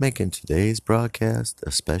 We're making today's broadcast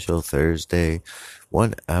a special Thursday,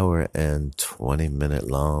 1 hour and 20 minute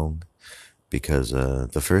long, because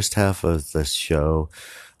the first half of the show,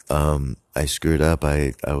 I screwed up.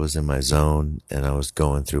 I was in my zone and I was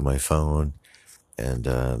going through my phone, and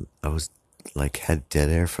I was like had dead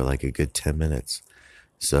air for like a good 10 minutes.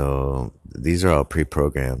 So these are all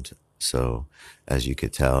pre-programmed. So as you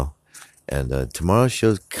could tell, and tomorrow's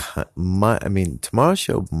show might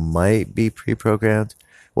be pre-programmed.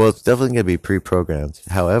 Well, it's definitely gonna be pre-programmed.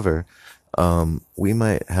 However, we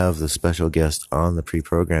might have the special guest on the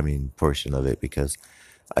pre-programming portion of it, because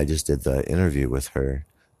I just did the interview with her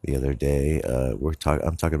the other day.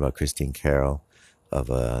 I'm talking about Christine Carroll of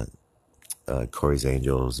Corey's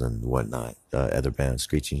Angels and whatnot, other bands,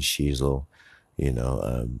 Screeching Sheezel.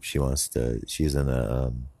 She's in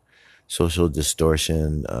a Social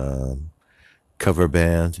Distortion cover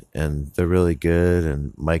band, and they're really good.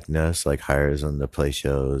 And Mike Ness hires them to play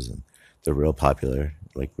shows, and they're real popular.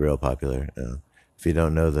 If you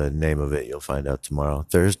don't know the name of it, you'll find out tomorrow.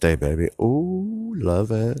 Thursday, baby. Ooh,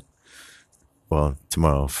 love it. Well,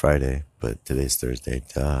 tomorrow, Friday, but today's Thursday.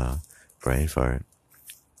 Duh. Brain fart.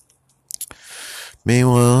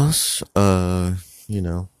 Meanwhile, I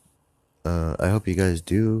hope you guys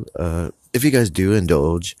do. If you guys do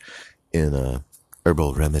indulge in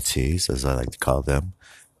herbal remedies, as I like to call them,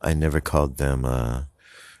 I never called them a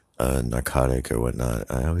narcotic or whatnot.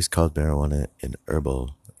 I always called marijuana an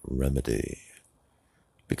herbal remedy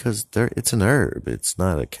because it's an herb. It's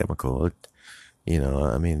not a chemical.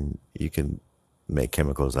 You can make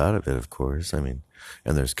chemicals out of it, of course. And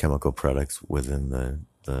there's chemical products within the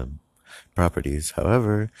properties.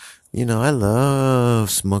 However, I love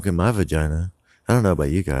smoking my vagina. I don't know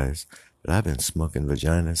about you guys, but I've been smoking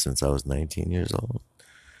vagina since I was 19 years old.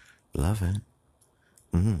 Love it.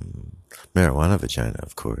 Marijuana vagina,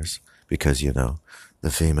 of course, because, the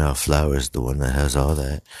female flower is the one that has all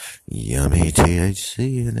that yummy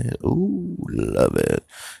THC in it. Ooh, love it.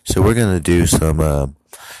 So we're going to do some,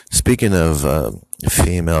 speaking of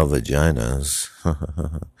female vaginas,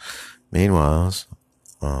 meanwhile,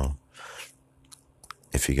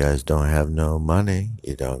 if you guys don't have no money,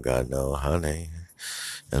 you don't got no honey.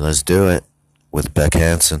 And let's do it with Beck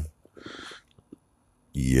Hansen.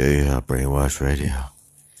 Yeah, Brainwash Radio.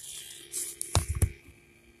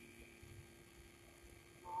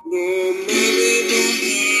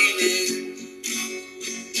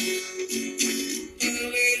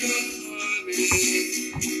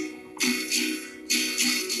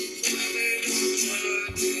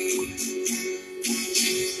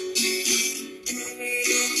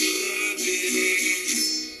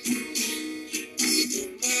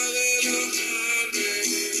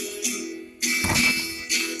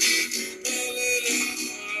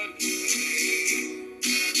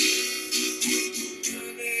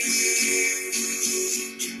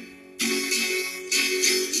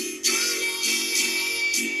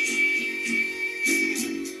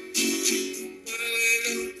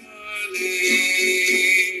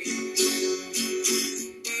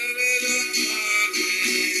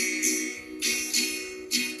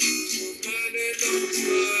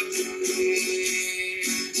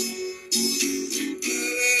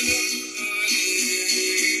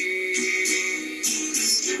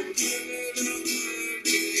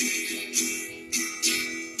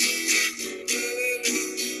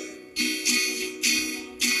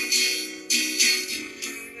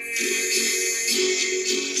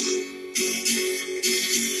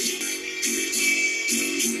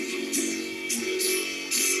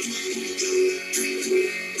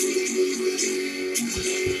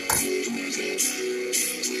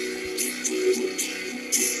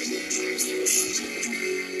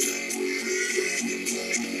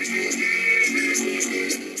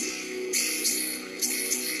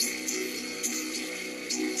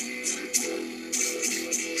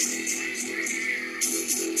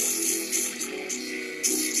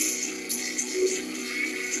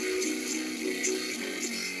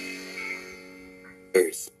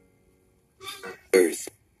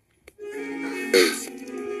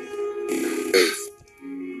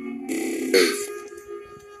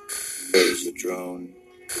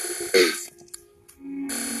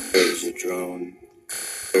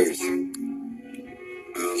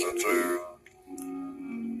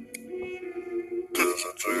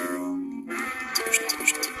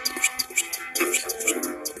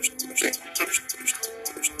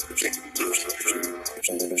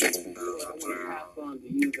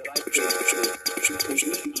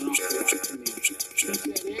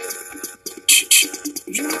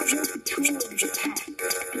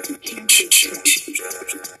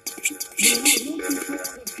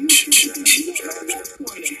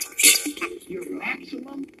 Your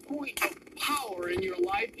maximum point of power in your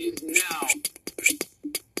life is now.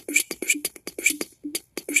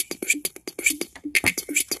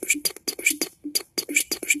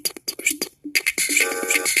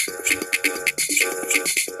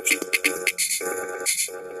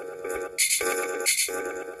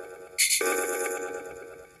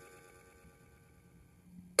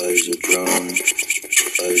 There's a drum,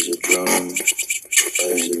 there's a drum,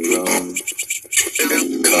 there's a drum, there's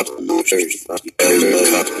a cup, there's a cup,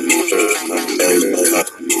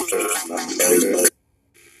 there's a cup.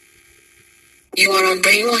 You are on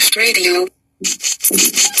Brainwashed Radio.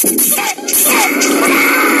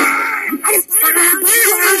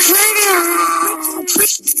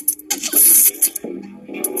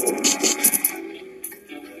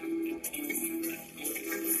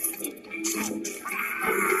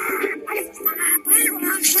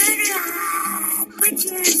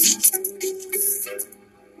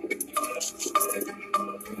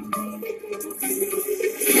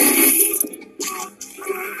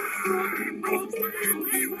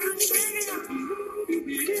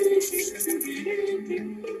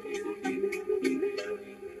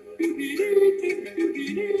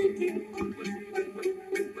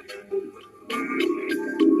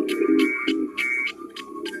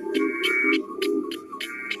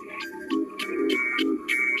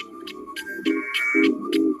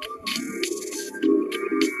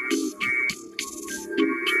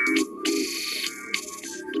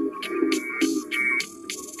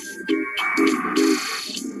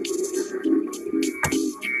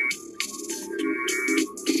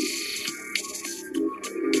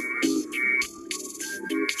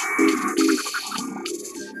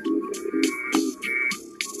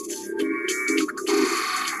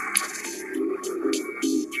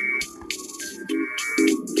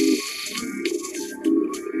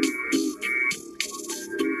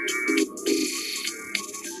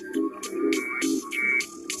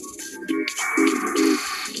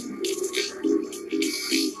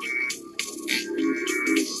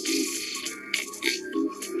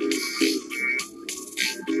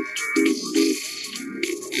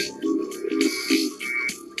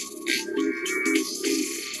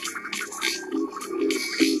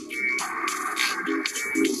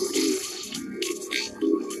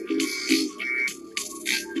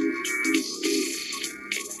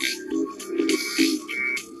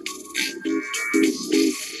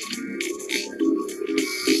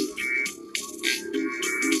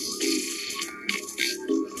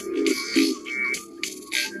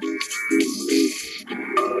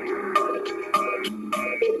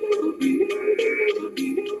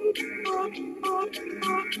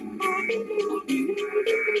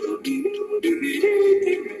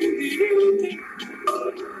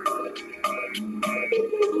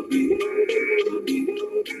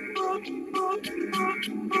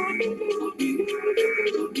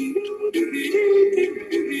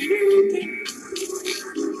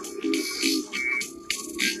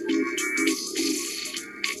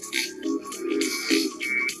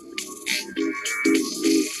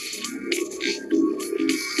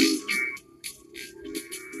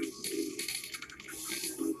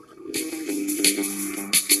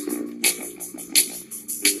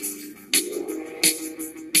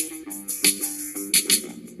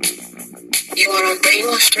 You are on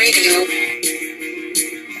Brainwashed Radio.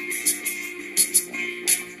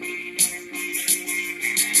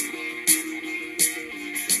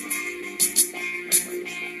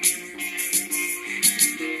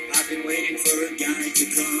 I've been waiting for a guy to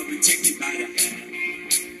come and take me by the hand.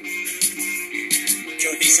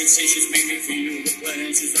 Your these sensations make me feel the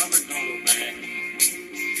pleasures of an old man.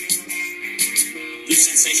 These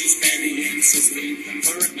sensations spare the innocence, leave them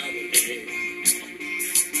for another day.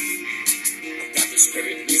 I've got the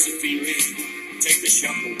spirit, lose the feeling, take the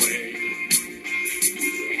shock away.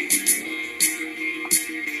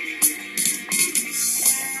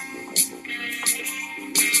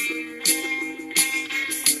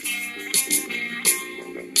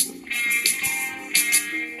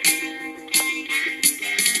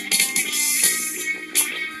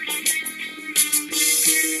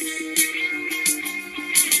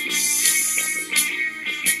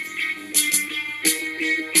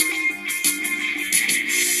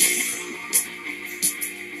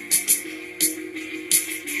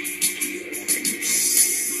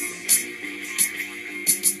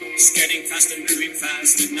 It's getting faster, moving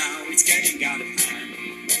faster now, it's getting out of hand.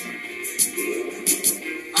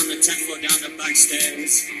 On the 10th floor down the back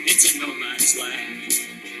stairs, into no man's land.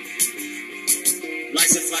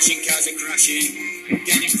 Lights are flashing, cars are crashing,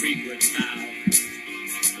 getting frequent now.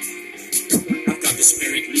 I've got the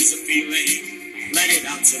spirit, lose the feeling, let it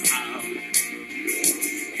out somehow.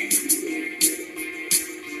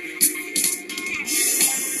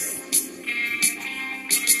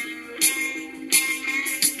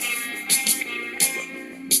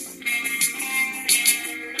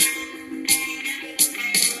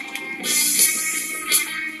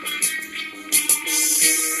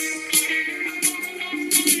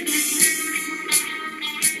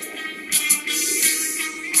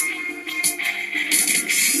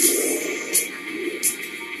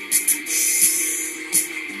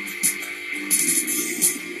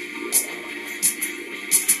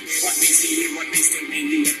 What means to you, what means to me,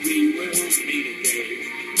 if we will meet again.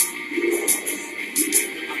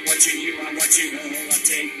 I'm watching you all, I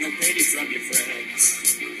take no pity from your friends.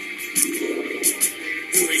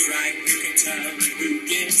 Who is right, who can tell, and who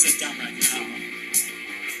gives a damn right now?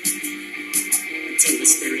 Until the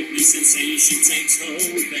spirit new sensation takes hold,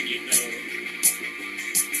 then you know.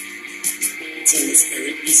 Until the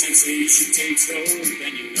spirit new sensation takes hold,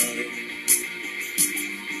 then you know.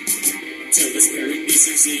 Till the spirit new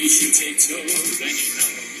sensation takes hold, then you know.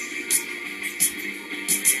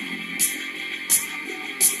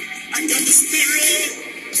 I got the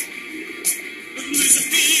spirit, but lose the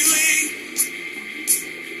feeling.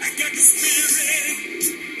 I got the spirit,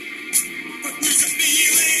 but lose the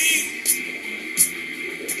feeling.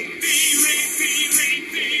 Feeling, feeling,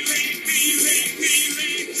 feeling, feeling,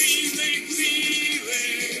 feeling, feeling,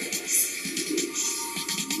 feeling.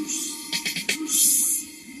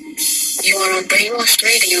 You are on Brainwashed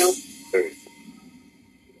Radio. Earth.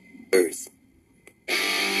 Earth.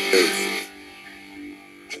 Earth.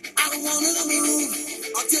 I don't wanna move.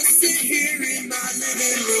 I'll just sit here in my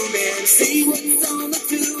living room and see what's on the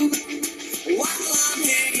tube while I'm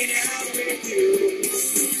hanging out with you.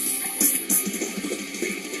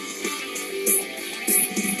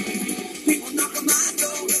 People knock on my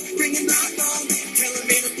door, ringing my phone, telling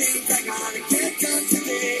me the things I gotta get done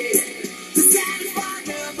today. To satisfy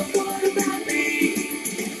them, but what about me?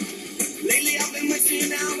 Lately I've been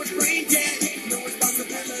wishing I was brain dead. No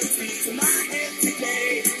responsibilities in my head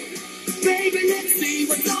today. Baby, let's see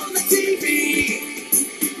what's on the TV.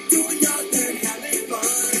 Doing nothing, having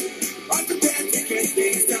fun. Unprepared to get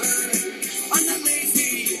things done. I'm not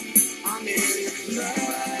lazy, I'm in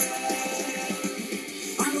love.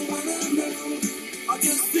 I don't wanna move. I'll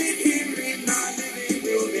just sit here in my living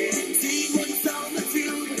room and see what's on the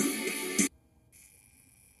tube.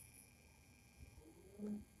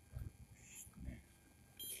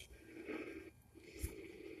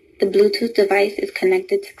 The Bluetooth device is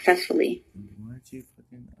connected successfully. Why'd you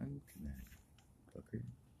fucking unconnect? Okay.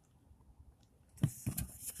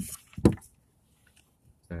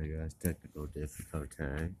 Sorry guys, technical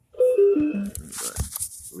difficulty. But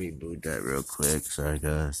reboot that real quick. Sorry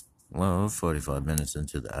guys. Well, 45 minutes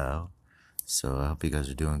into the hour. So I hope you guys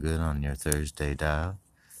are doing good on your Thursday dial.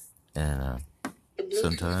 And The Bluetooth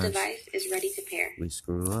sometimes device is ready to pair. we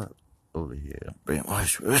screw up over here.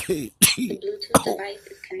 Brainwash Radio. The Bluetooth device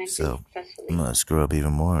is connected So successfully. I'm gonna screw up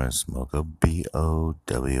even more and smoke a BOWL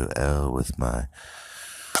with my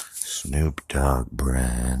Snoop Dogg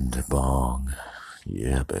brand bong.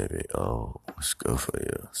 Yeah, baby. Oh, let's go for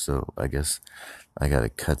you. So I guess I gotta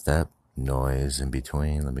cut that noise in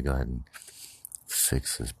between. Let me go ahead and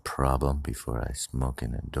fix this problem before I smoke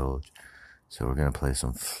and indulge. So we're gonna play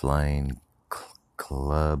some Flying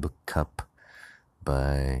Club Cup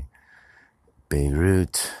by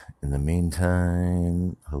Beirut. In the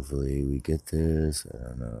meantime, hopefully we get this. I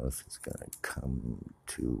don't know if it's gonna come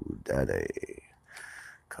to daddy.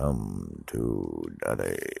 Come to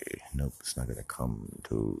daddy. Nope, it's not gonna come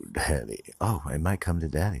to daddy. Oh, it might come to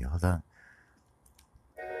daddy. Hold on.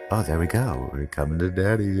 Oh, there we go. We're coming to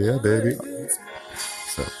daddy. Yeah, baby.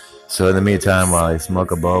 So in the meantime, while I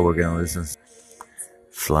smoke a bowl, we're gonna listen to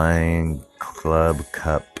Flying Club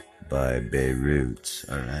Cup by Beirut.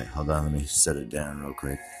 Alright, hold on, let me set it down real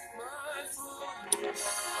quick.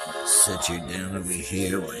 Set you down over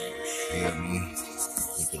here when you hear me.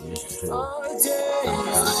 You can listen to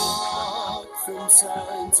from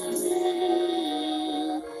time to years,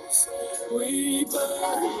 we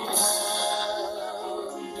buried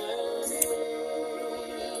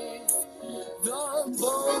underneath the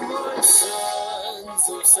born sons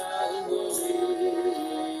of San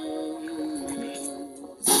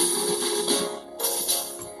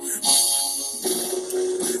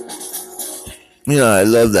You know, I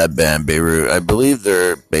love that band, Beirut. I believe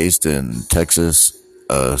they're based in Texas,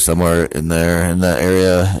 somewhere in there, in that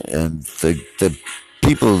area. And the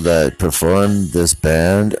people that perform this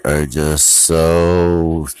band are just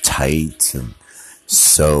so tight and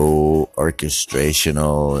so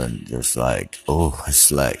orchestrational and just like, oh,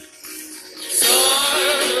 it's like,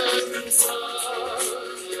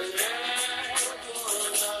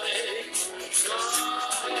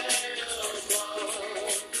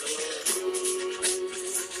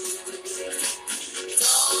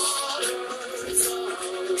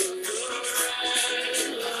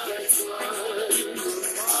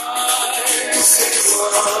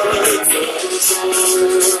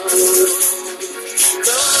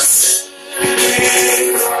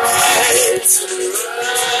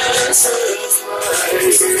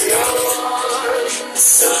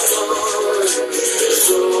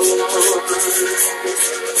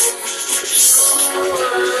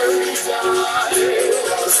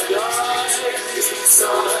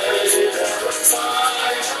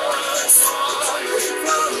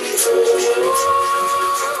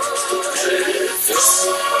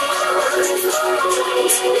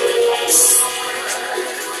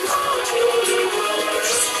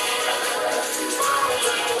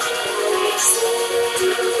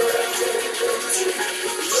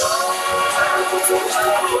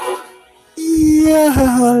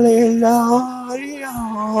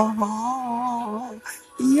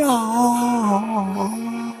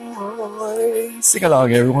 sing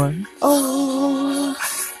along, everyone. Oh,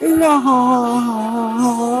 Lord,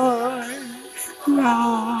 Lord.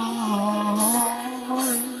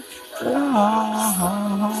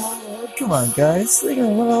 Come on, guys, sing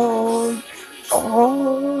along.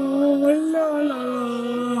 Oh, Lord,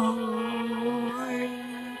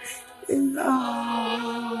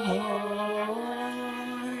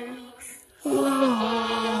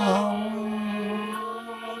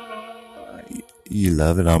 You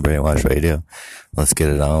love it on Brainwash Radio. Let's get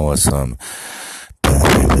it on with some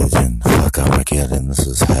Bad Religion. Fuck Armageddon. This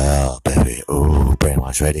is hell, baby. Ooh,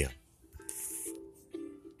 Brainwash Radio.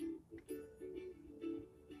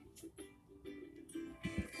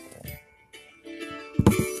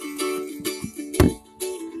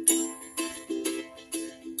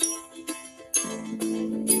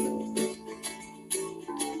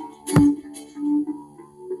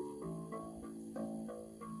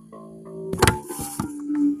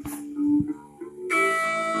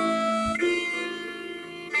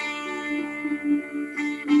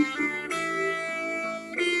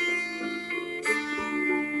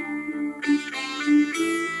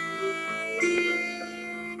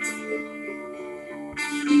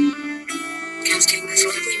 Broadcasting this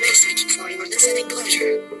lovely message for your listening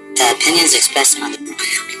pleasure. The opinions expressed on the... I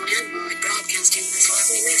am your android broadcasting this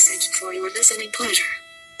lovely message for your listening pleasure.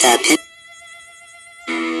 The opinions...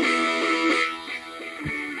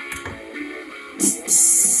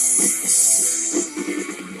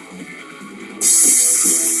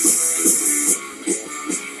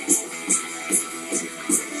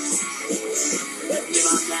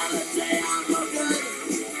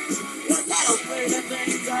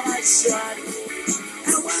 I should.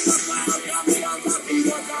 And when the final got me on the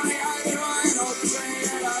because I had it on an old train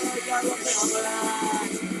and I look at the film of that.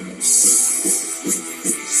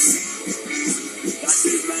 Got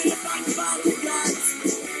these manufactured by the guns.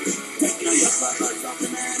 Take your foot for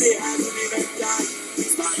something that he hasn't even done.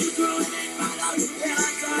 Smile you through and ain't found out. And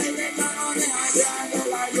I try to make my own idea and the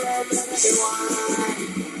light will let everyone.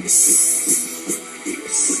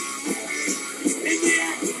 In the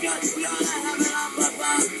end, we ought to have it up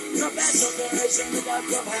above. The best of version, the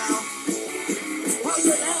depth of hell. How's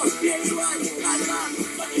it hell? Yeah, you right. Not enough.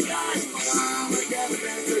 Fucking God. Wow, again, it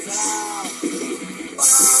enters hell.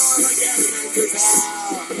 Wow, again, it enters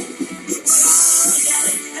hell. Wow, again,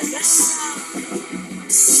 it enters hell.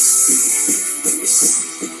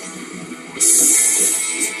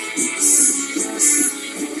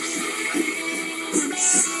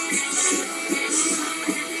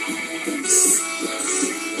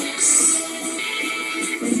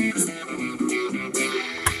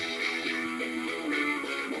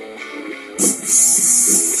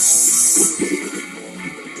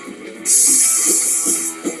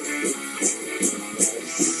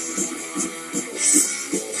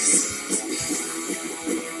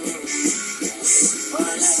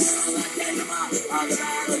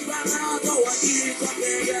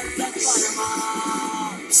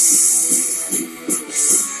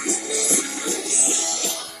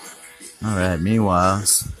 Alright, meanwhile,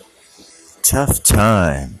 tough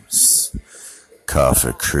times call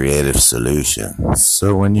for creative solutions.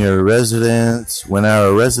 So when our residents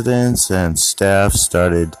and staff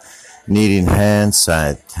started needing hand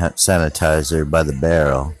sanitizer by the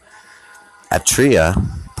barrel, Atria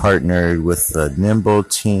partnered with the nimble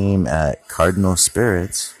team at Cardinal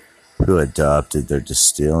Spirits, who adopted their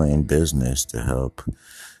distilling business to help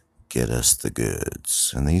get us the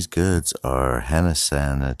goods. And these goods are hand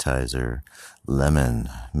sanitizer lemon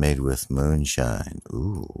made with moonshine.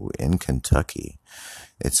 Ooh, in Kentucky.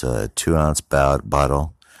 It's a 2-ounce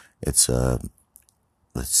bottle. It's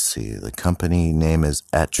let's see, the company name is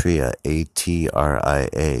Atria,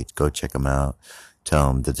 A-T-R-I-A. Go check them out. Tell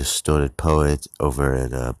them the Distorted Poet over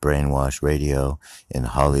at Brainwash Radio in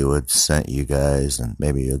Hollywood sent you guys, and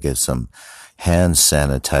maybe you'll get some hand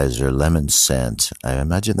sanitizer lemon scent. I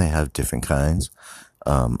imagine they have different kinds.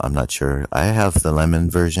 I'm not sure. I have the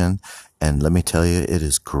lemon version, and let me tell you, it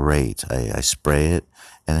is great. I spray it,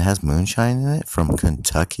 and it has moonshine in it from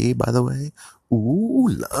Kentucky, by the way. Ooh,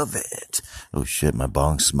 love it. Oh shit, my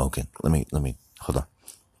bong's smoking. Let me, hold on.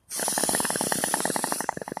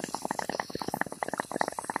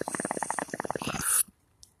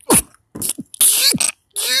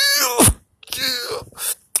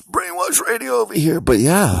 Brainwash Radio over here. But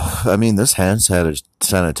yeah, I mean, this hand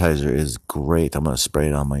sanitizer is great. I'm going to spray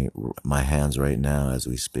it on my hands right now as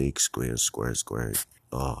we speak. Square.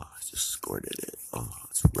 Oh, I just squirted it. Oh,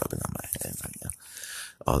 it's rubbing on my hand right now.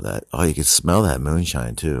 Oh, you can smell that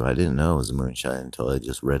moonshine too. I didn't know it was moonshine until I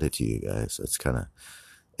just read it to you guys. That's kind of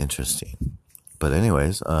interesting. But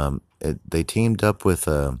anyways, they teamed up with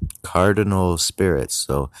Cardinal Spirits.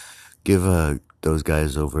 So give those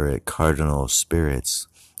guys over at Cardinal Spirits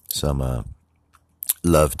some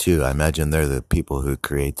love too. I imagine they're the people who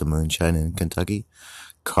create the moonshine in Kentucky.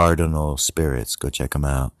 Cardinal Spirits. Go check them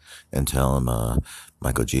out and tell them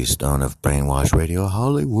Michael G. Stone of Brainwash Radio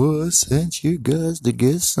Hollywood sent you guys to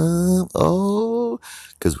get some. Oh,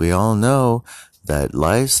 because we all know that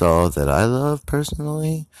Lysol that I love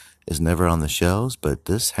personally is never on the shelves, but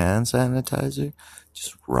this hand sanitizer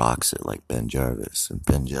just rocks it like Ben Jarvis. And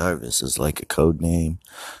Ben Jarvis is like a code name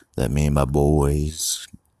that me and my boys,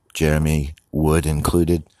 Jeremy Wood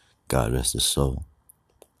included, God rest his soul,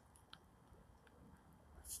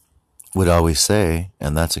 would always say,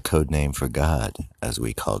 and that's a code name for God, as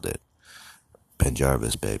we called it. Ben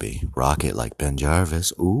Jarvis, baby. Rock it like Ben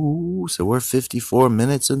Jarvis. Ooh, so we're 54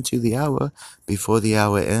 minutes into the hour before the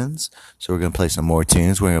hour ends. So we're going to play some more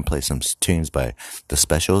tunes. We're going to play some tunes by The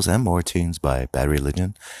Specials and more tunes by Bad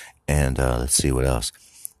Religion. And let's see what else.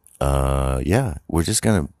 Yeah, we're just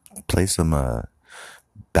going to play some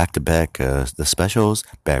back-to-back The Specials,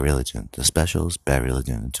 Bad Religion. The Specials, Bad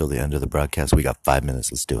Religion. Until the end of the broadcast, we got 5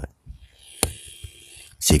 minutes. Let's do it.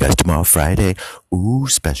 See you guys tomorrow, Friday. Ooh,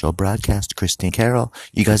 special broadcast, Christine Carroll.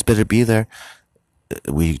 You guys better be there.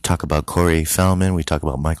 We talk about Corey Feldman. We talk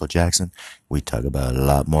about Michael Jackson. We talk about a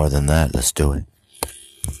lot more than that. Let's do it.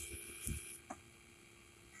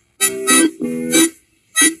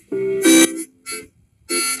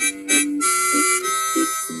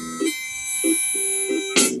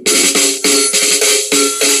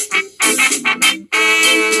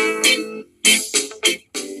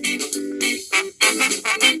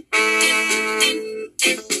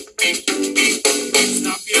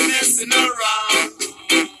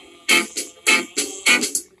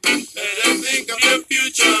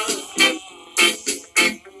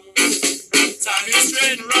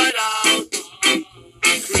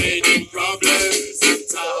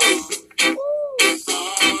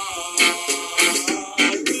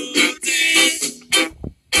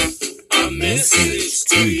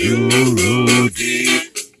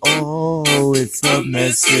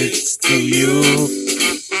 message to you.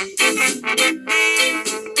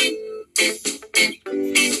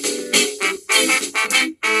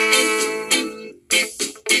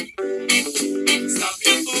 Stop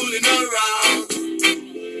your fooling around.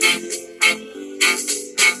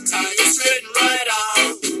 Tie you straight and right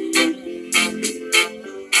out.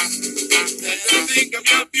 Let them think of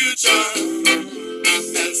your future.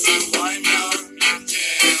 And so wind down in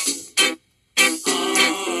jail.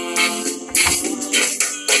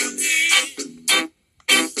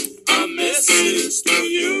 A message to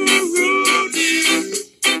you, Rudy.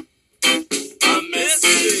 A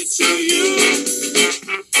message to you.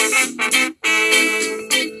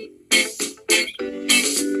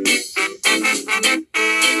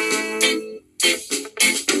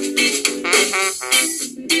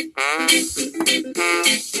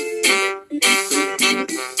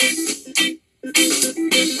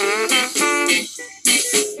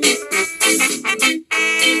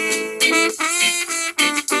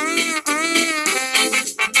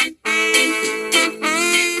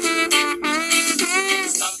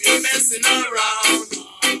 Stop your messing around.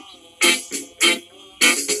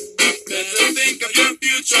 Better think of your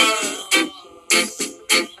future.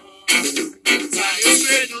 Tie you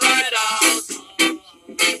straight and right out.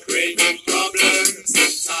 Creating problems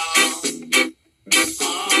in town.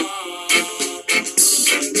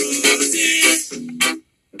 Rudy,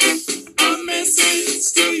 a message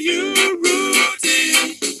to you, Rudy.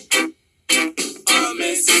 A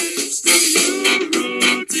message to you,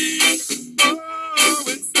 Rudy. Oh,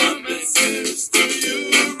 it's a message to you,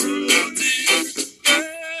 Rudy.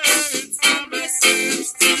 Yeah, it's a message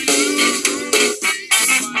to you, Rudy.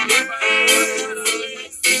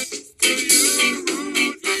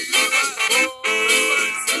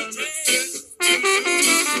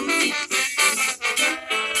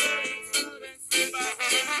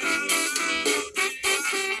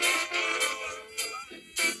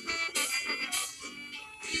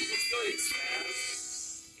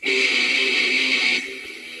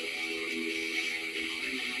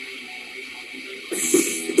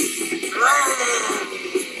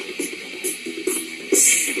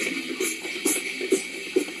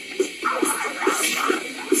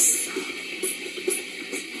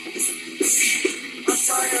 I'm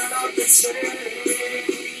tired of the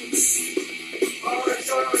chains. Always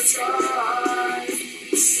try.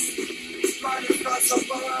 Running across the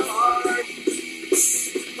boulevard.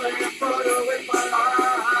 Playing a photo with my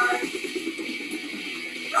life.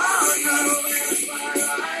 Oh no, where's my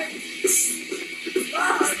life? Oh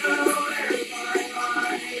no, where's my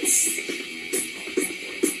life?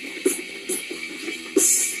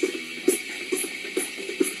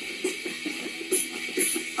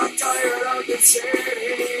 I'm tired of the city.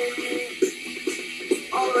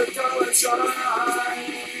 All the colors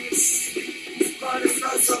shines. Running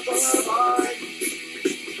across the boulevard.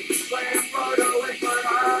 Playing a photo with my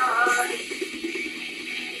life.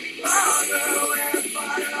 Oh no, where's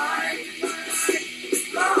my life?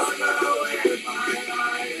 Oh no, where's my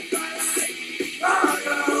life? Oh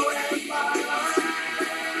no, where's my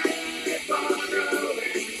life? Oh no,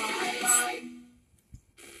 where's my life?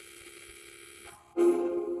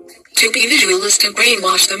 To be visualistic,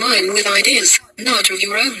 brainwash the mind with ideas, not of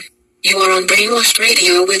your own. You are on Brainwashed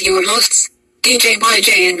Radio with your hosts, DJ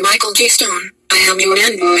YJ and Michael G. Stone. I am your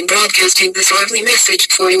Android broadcasting this lively message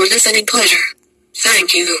for your listening pleasure.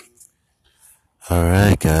 Thank you.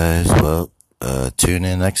 Alright, guys. Well, tune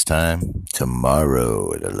in next time,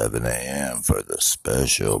 tomorrow at 11 a.m. for the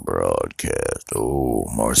special broadcast. Oh,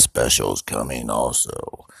 more specials coming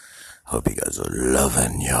also. Hope you guys are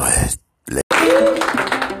loving it.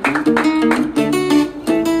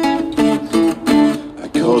 I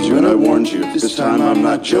called you and I warned you. This time I'm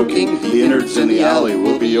not joking. The innards in the alley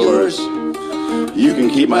will be yours. You can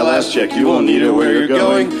keep my last check. You won't need it where you're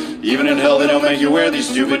going. Even in hell they don't make you wear these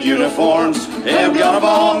stupid uniforms. Hey, I've got a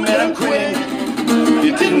bomb and I'm quitting.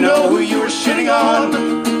 You didn't know who you were shitting on.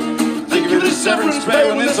 Think of the severance pay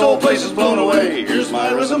when this whole place is blown away. Here's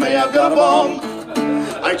my resume. I've got a bomb.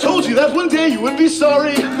 I told you that one day you would be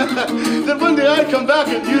sorry. That one day I'd come back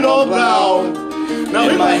and you'd all bow. Now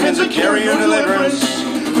in my hands I carry your deliverance.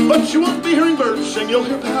 But you won't be hearing birds sing, you'll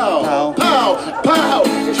hear pow, pow, pow, pow.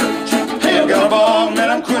 Hey, I've got a bomb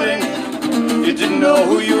and I'm quitting. You didn't know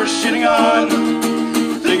who you were shitting on.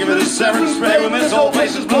 Think of it as severance pay when this whole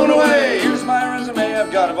place is blown away. Here's my resume,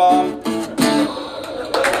 I've got a bomb.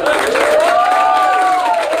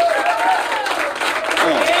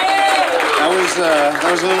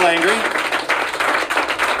 That was a little angry.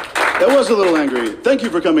 That was a little angry. Thank you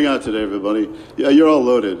for coming out today, everybody. Yeah, you're all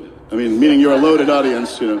loaded. I mean, meaning you're a loaded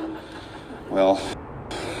audience, you know. Well,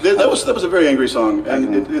 That was a very angry song,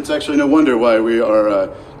 and it's actually no wonder why we are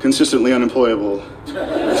consistently unemployable.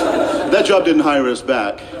 That job didn't hire us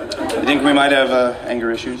back. You think we might have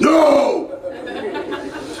anger issues? No!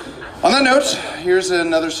 On that note, here's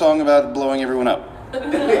another song about blowing everyone up.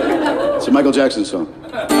 It's a Michael Jackson song.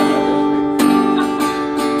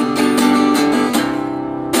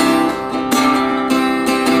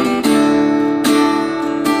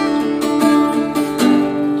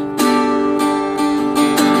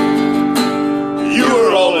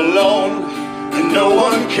 You're all alone, and no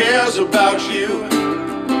one cares about you.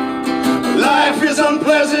 Life is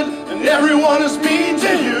unpleasant, and everyone is mean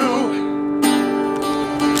to you.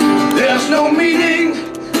 There's no meaning,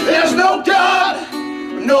 there's no God,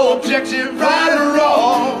 no objective right or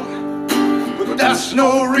wrong. But that's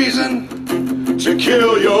no reason to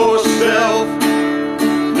kill yourself.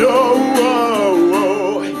 No,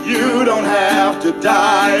 you don't have to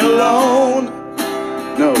die alone.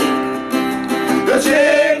 No.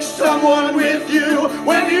 Take someone with you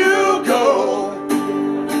when you go.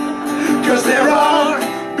 'Cause there are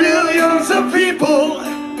billions of people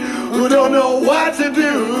who don't know what to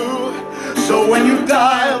do. So when you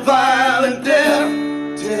die a violent death,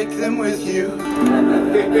 take them with you.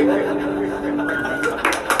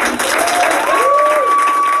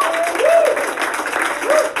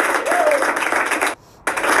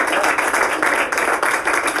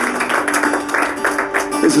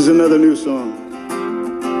 This is another new song.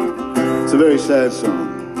 It's a very sad song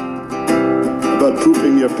about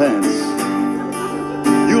pooping your pants.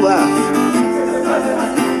 You laugh.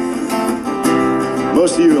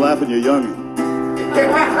 Most of you laugh when you're young.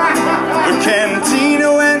 The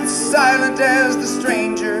cantina went silent as the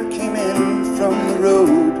stranger came in from the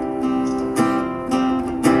road.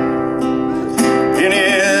 In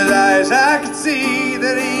his eyes I could see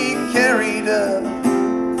that he carried a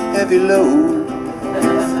heavy load.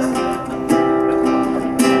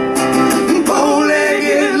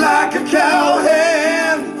 Bow-legged like a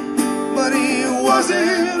cowhand, but he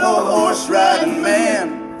wasn't a horse-riding man.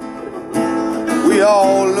 We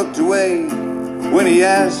all looked away when he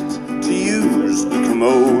asked to use the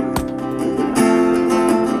commode.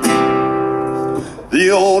 The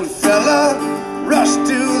old fella rushed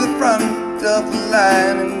to the front of the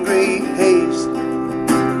line in great haste.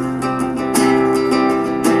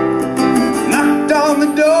 Knocked on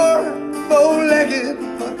the door, bow-legged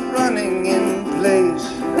but running in place.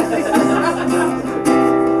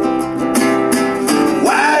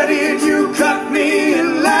 Why did you cut me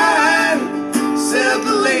in line? Said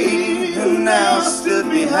the lady who now stood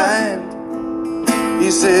behind. He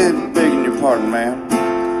said, begging your pardon, ma'am,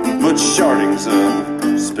 but sharding's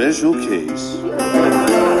a special case.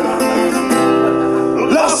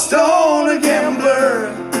 Lost on a gambler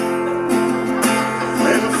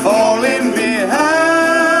and falling behind.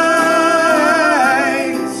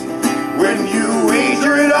 When you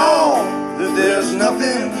wager it all, that there's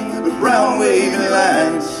nothing but brown wavy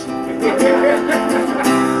lines.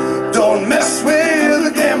 Don't mess with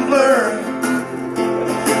a gambler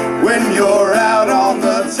when you're out on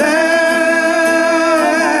the town.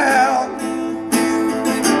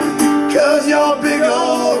 'Cause your big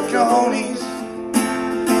old cojones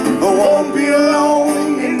won't be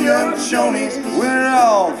alone in your chonies when it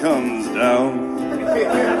all comes down.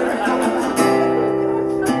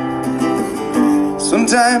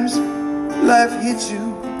 Sometimes life hits you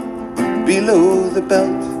below the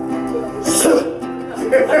belt.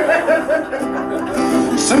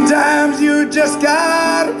 Sometimes you just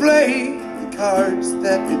gotta play the cards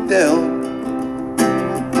that you're dealt.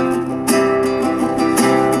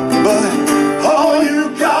 But all you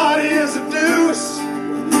got is a deuce,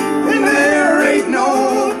 and there ain't no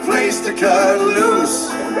place to cut loose.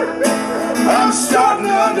 I'm starting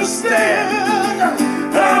to understand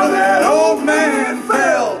how that old man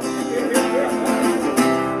felt.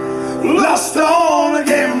 Lost on a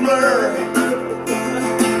gambler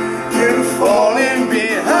and falling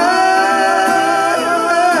behind.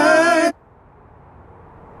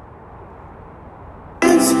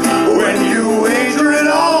 When you wager it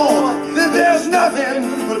all, then there's nothing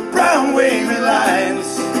but brown wavy lines.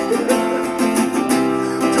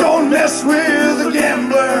 Don't mess with a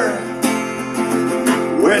gambler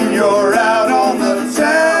when you're out on the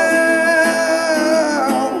town.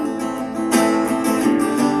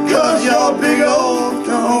 'Cause your big old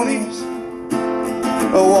cojones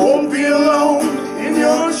won't be alone in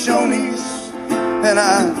your chonies. And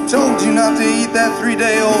I told you not to eat that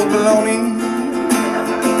 3-day-old bologna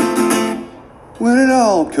when it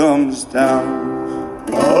all comes down.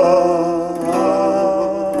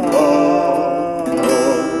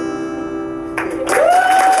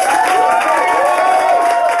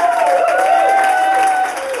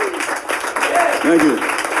 Thank you.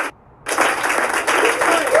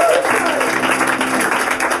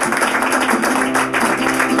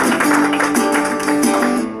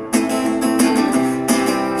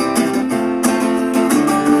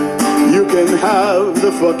 You can have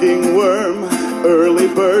the fucking worm.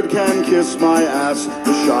 Early bird can kiss my ass.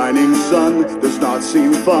 The shining sun does not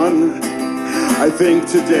seem fun. I think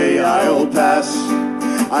today I'll pass.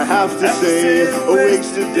 I have to say,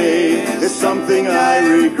 awakes today is something I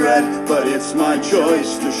regret, but it's my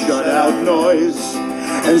choice to shut out noise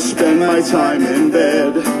and spend my time in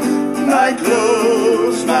bed. I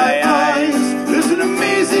close my eyes. There's an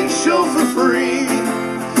amazing show for free.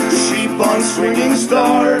 Sheep on swinging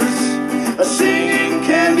stars, singing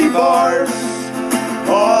candy bars.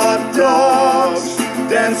 Hot dogs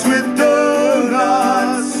dance with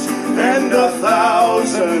donuts and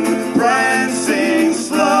 1,000 prancing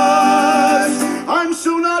sluts. I'm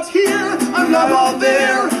so not here, I'm not all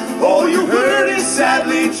there. All you heard is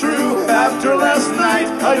sadly true. After last night,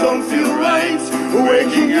 I don't feel right.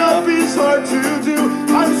 Waking up is hard to do.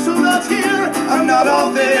 I'm so not here, I'm not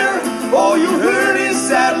all there. All you heard is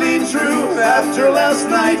sadly true. After last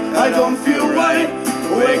night, I don't feel right.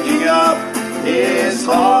 Waking up is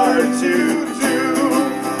hard to do.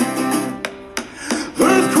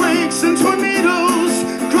 Earthquakes and tornadoes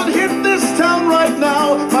could hit this town right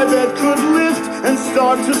now. My bed could lift and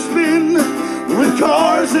start to spin with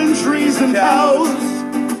cars and trees and cows.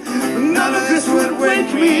 None of this would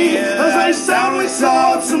wake me as I soundly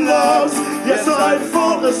sobbed some loves. Yes, I'd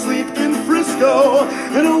fall asleep in Frisco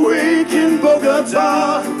and awake in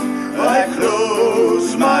Bogota. I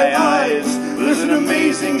close my eyes. There's an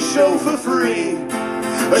amazing show for free.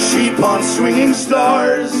 A sheep on swinging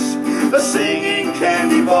stars, singing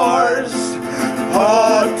candy bars.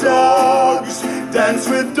 Hot dogs dance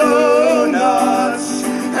with donuts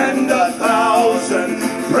and 1,000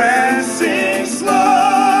 prancing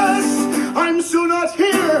sluts. I'm so not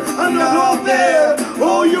here, I'm not all there.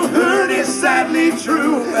 All you heard is sadly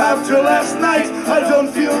true. After last night, I don't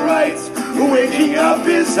feel right. Waking up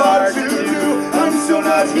is hard to do. I'm so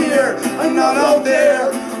not here, I'm not all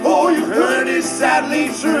there. All you heard is sadly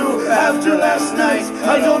true. After last night,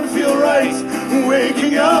 I don't feel right.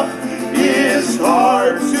 Waking up is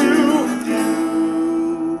hard to do.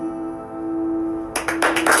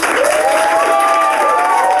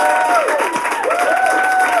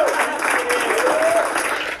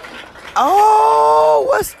 Oh,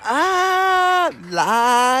 what's up?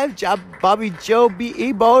 Live, Bobby Joe B.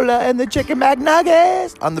 Ebola and the Chicken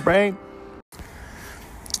McNuggets on the brain.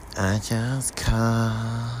 I just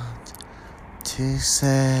called to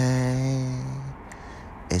say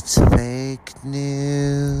it's fake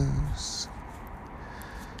news.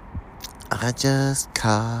 I just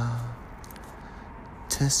called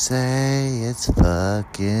to say it's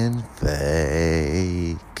fucking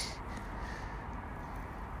fake.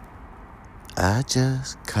 I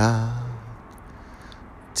just called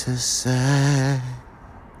to say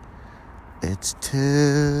it's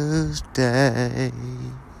Tuesday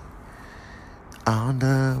on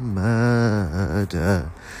the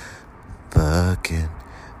murder fucking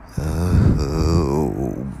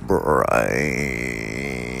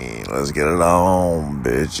brain. Let's get it on,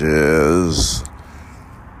 bitches.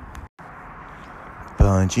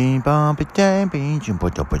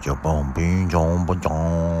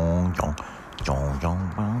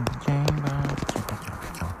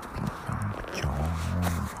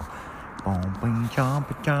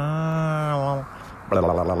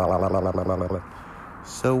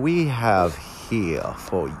 So we have here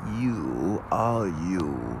for you, all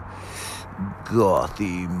you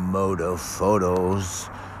gothy motor photos,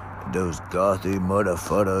 those gothy motor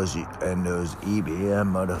photos and those EBM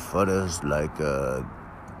motor photos like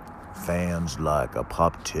fans like a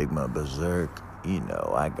Pop Tigma Berserk. You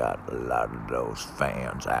know, I got a lot of those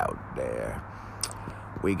fans out there.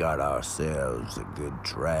 We got ourselves a good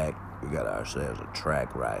track. We got ourselves a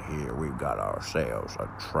track right here. We've got ourselves a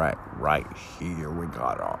track right here. We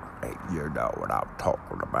got our, you know what I'm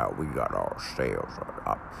talking about. We got ourselves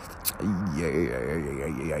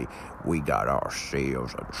we got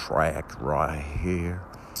ourselves a track right here.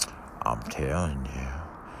 I'm telling you,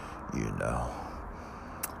 you know.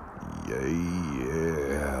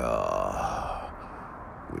 Yeah.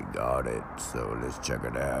 We got it, so let's check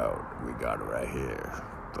it out. We got it right here.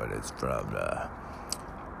 But it's from the,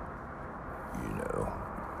 you know,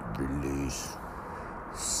 release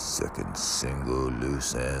second single,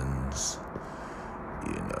 Loose Ends.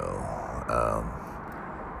 You know,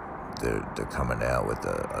 they're coming out with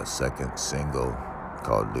a second single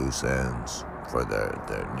called Loose Ends for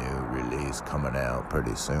their new release coming out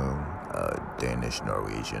pretty soon.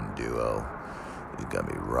 Danish-Norwegian duo. You got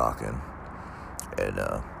me rocking. And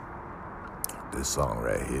this song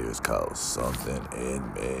right here is called Something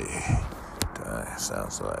in Me.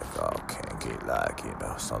 Sounds like, kinky, like,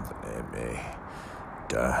 something in me.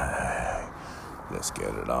 Dang. Let's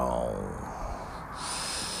get it on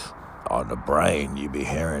the brain. You be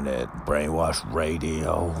hearing it. Brainwash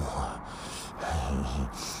Radio.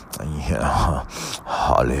 Yeah.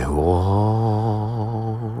 Hollywood.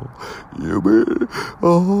 You be.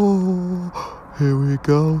 Oh, here we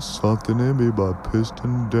go. Something in Me by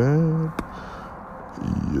Piston Damp.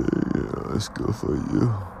 Yeah, it's good for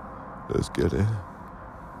you. Let's get it.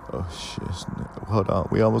 Oh, shit. Hold on.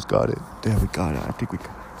 We almost got it. Damn, we got it. I think we got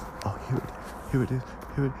it. Oh, here it is.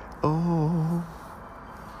 Oh.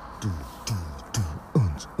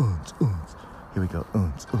 Here we go.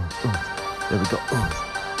 There we go.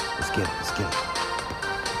 Let's get it.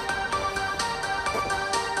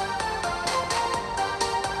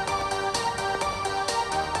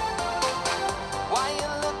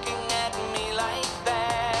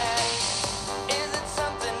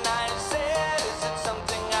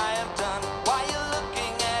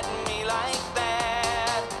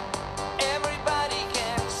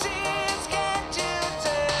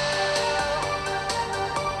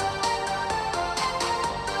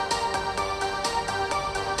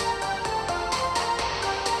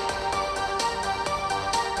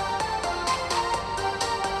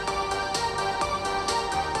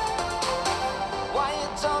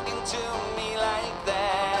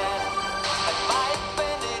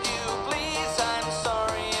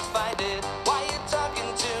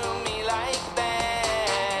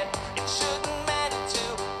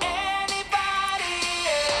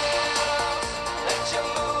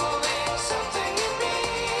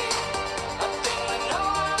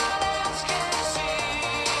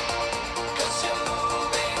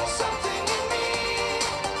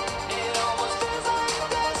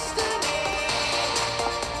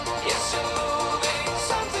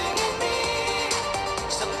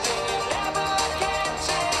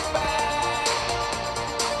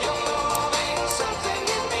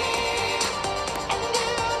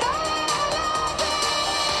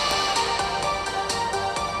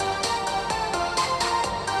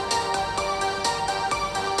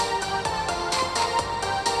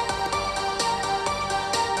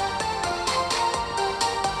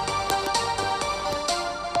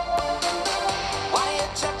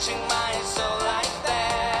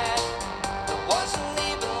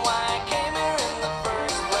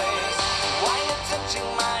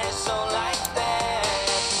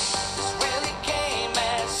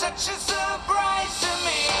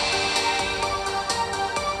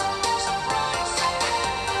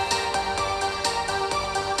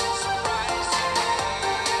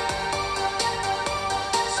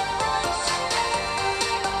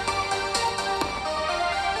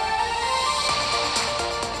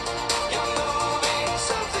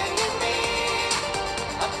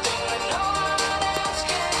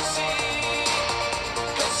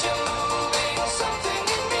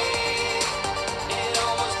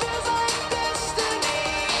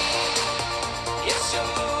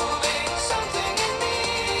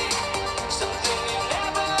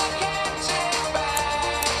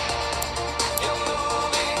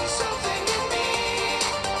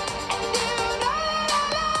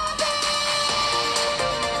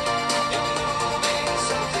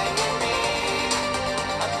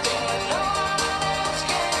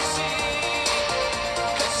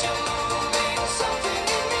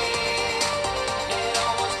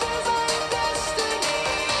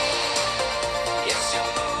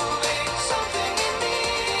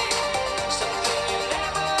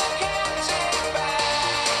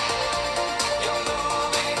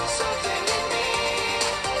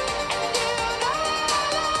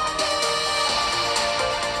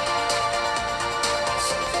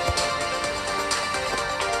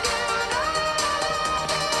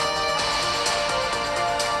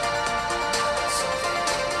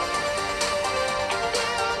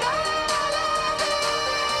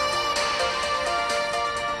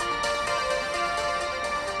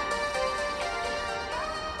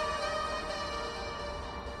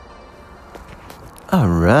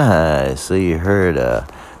 Alright, so you heard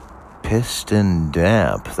Piston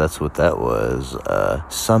Damp. That's what that was.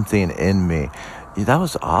 Something in Me. Yeah, that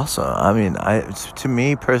was awesome. I mean, to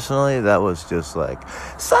me personally, that was just like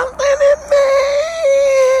something in me.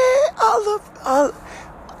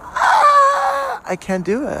 I can't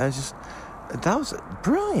do it. That was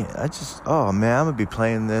brilliant. Oh man, I'm gonna be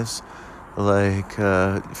playing this like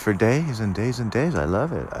for days and days and days. I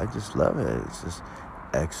love it. I just love it. It's just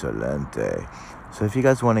excellent. So if you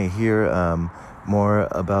guys want to hear more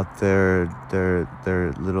about their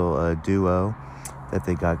little duo that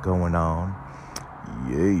they got going on.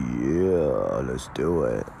 Yeah, let's do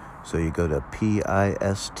it. So you go to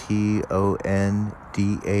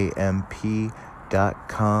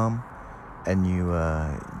pistondamp.com and you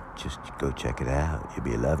just go check it out. You'll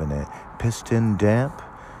be loving it. Piston Damp,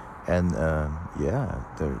 and yeah,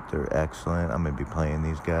 they're excellent. I'm gonna be playing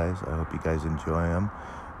these guys. I hope you guys enjoy them.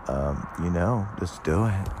 Let's do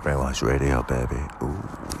it. Brainwash Radio, baby. Ooh.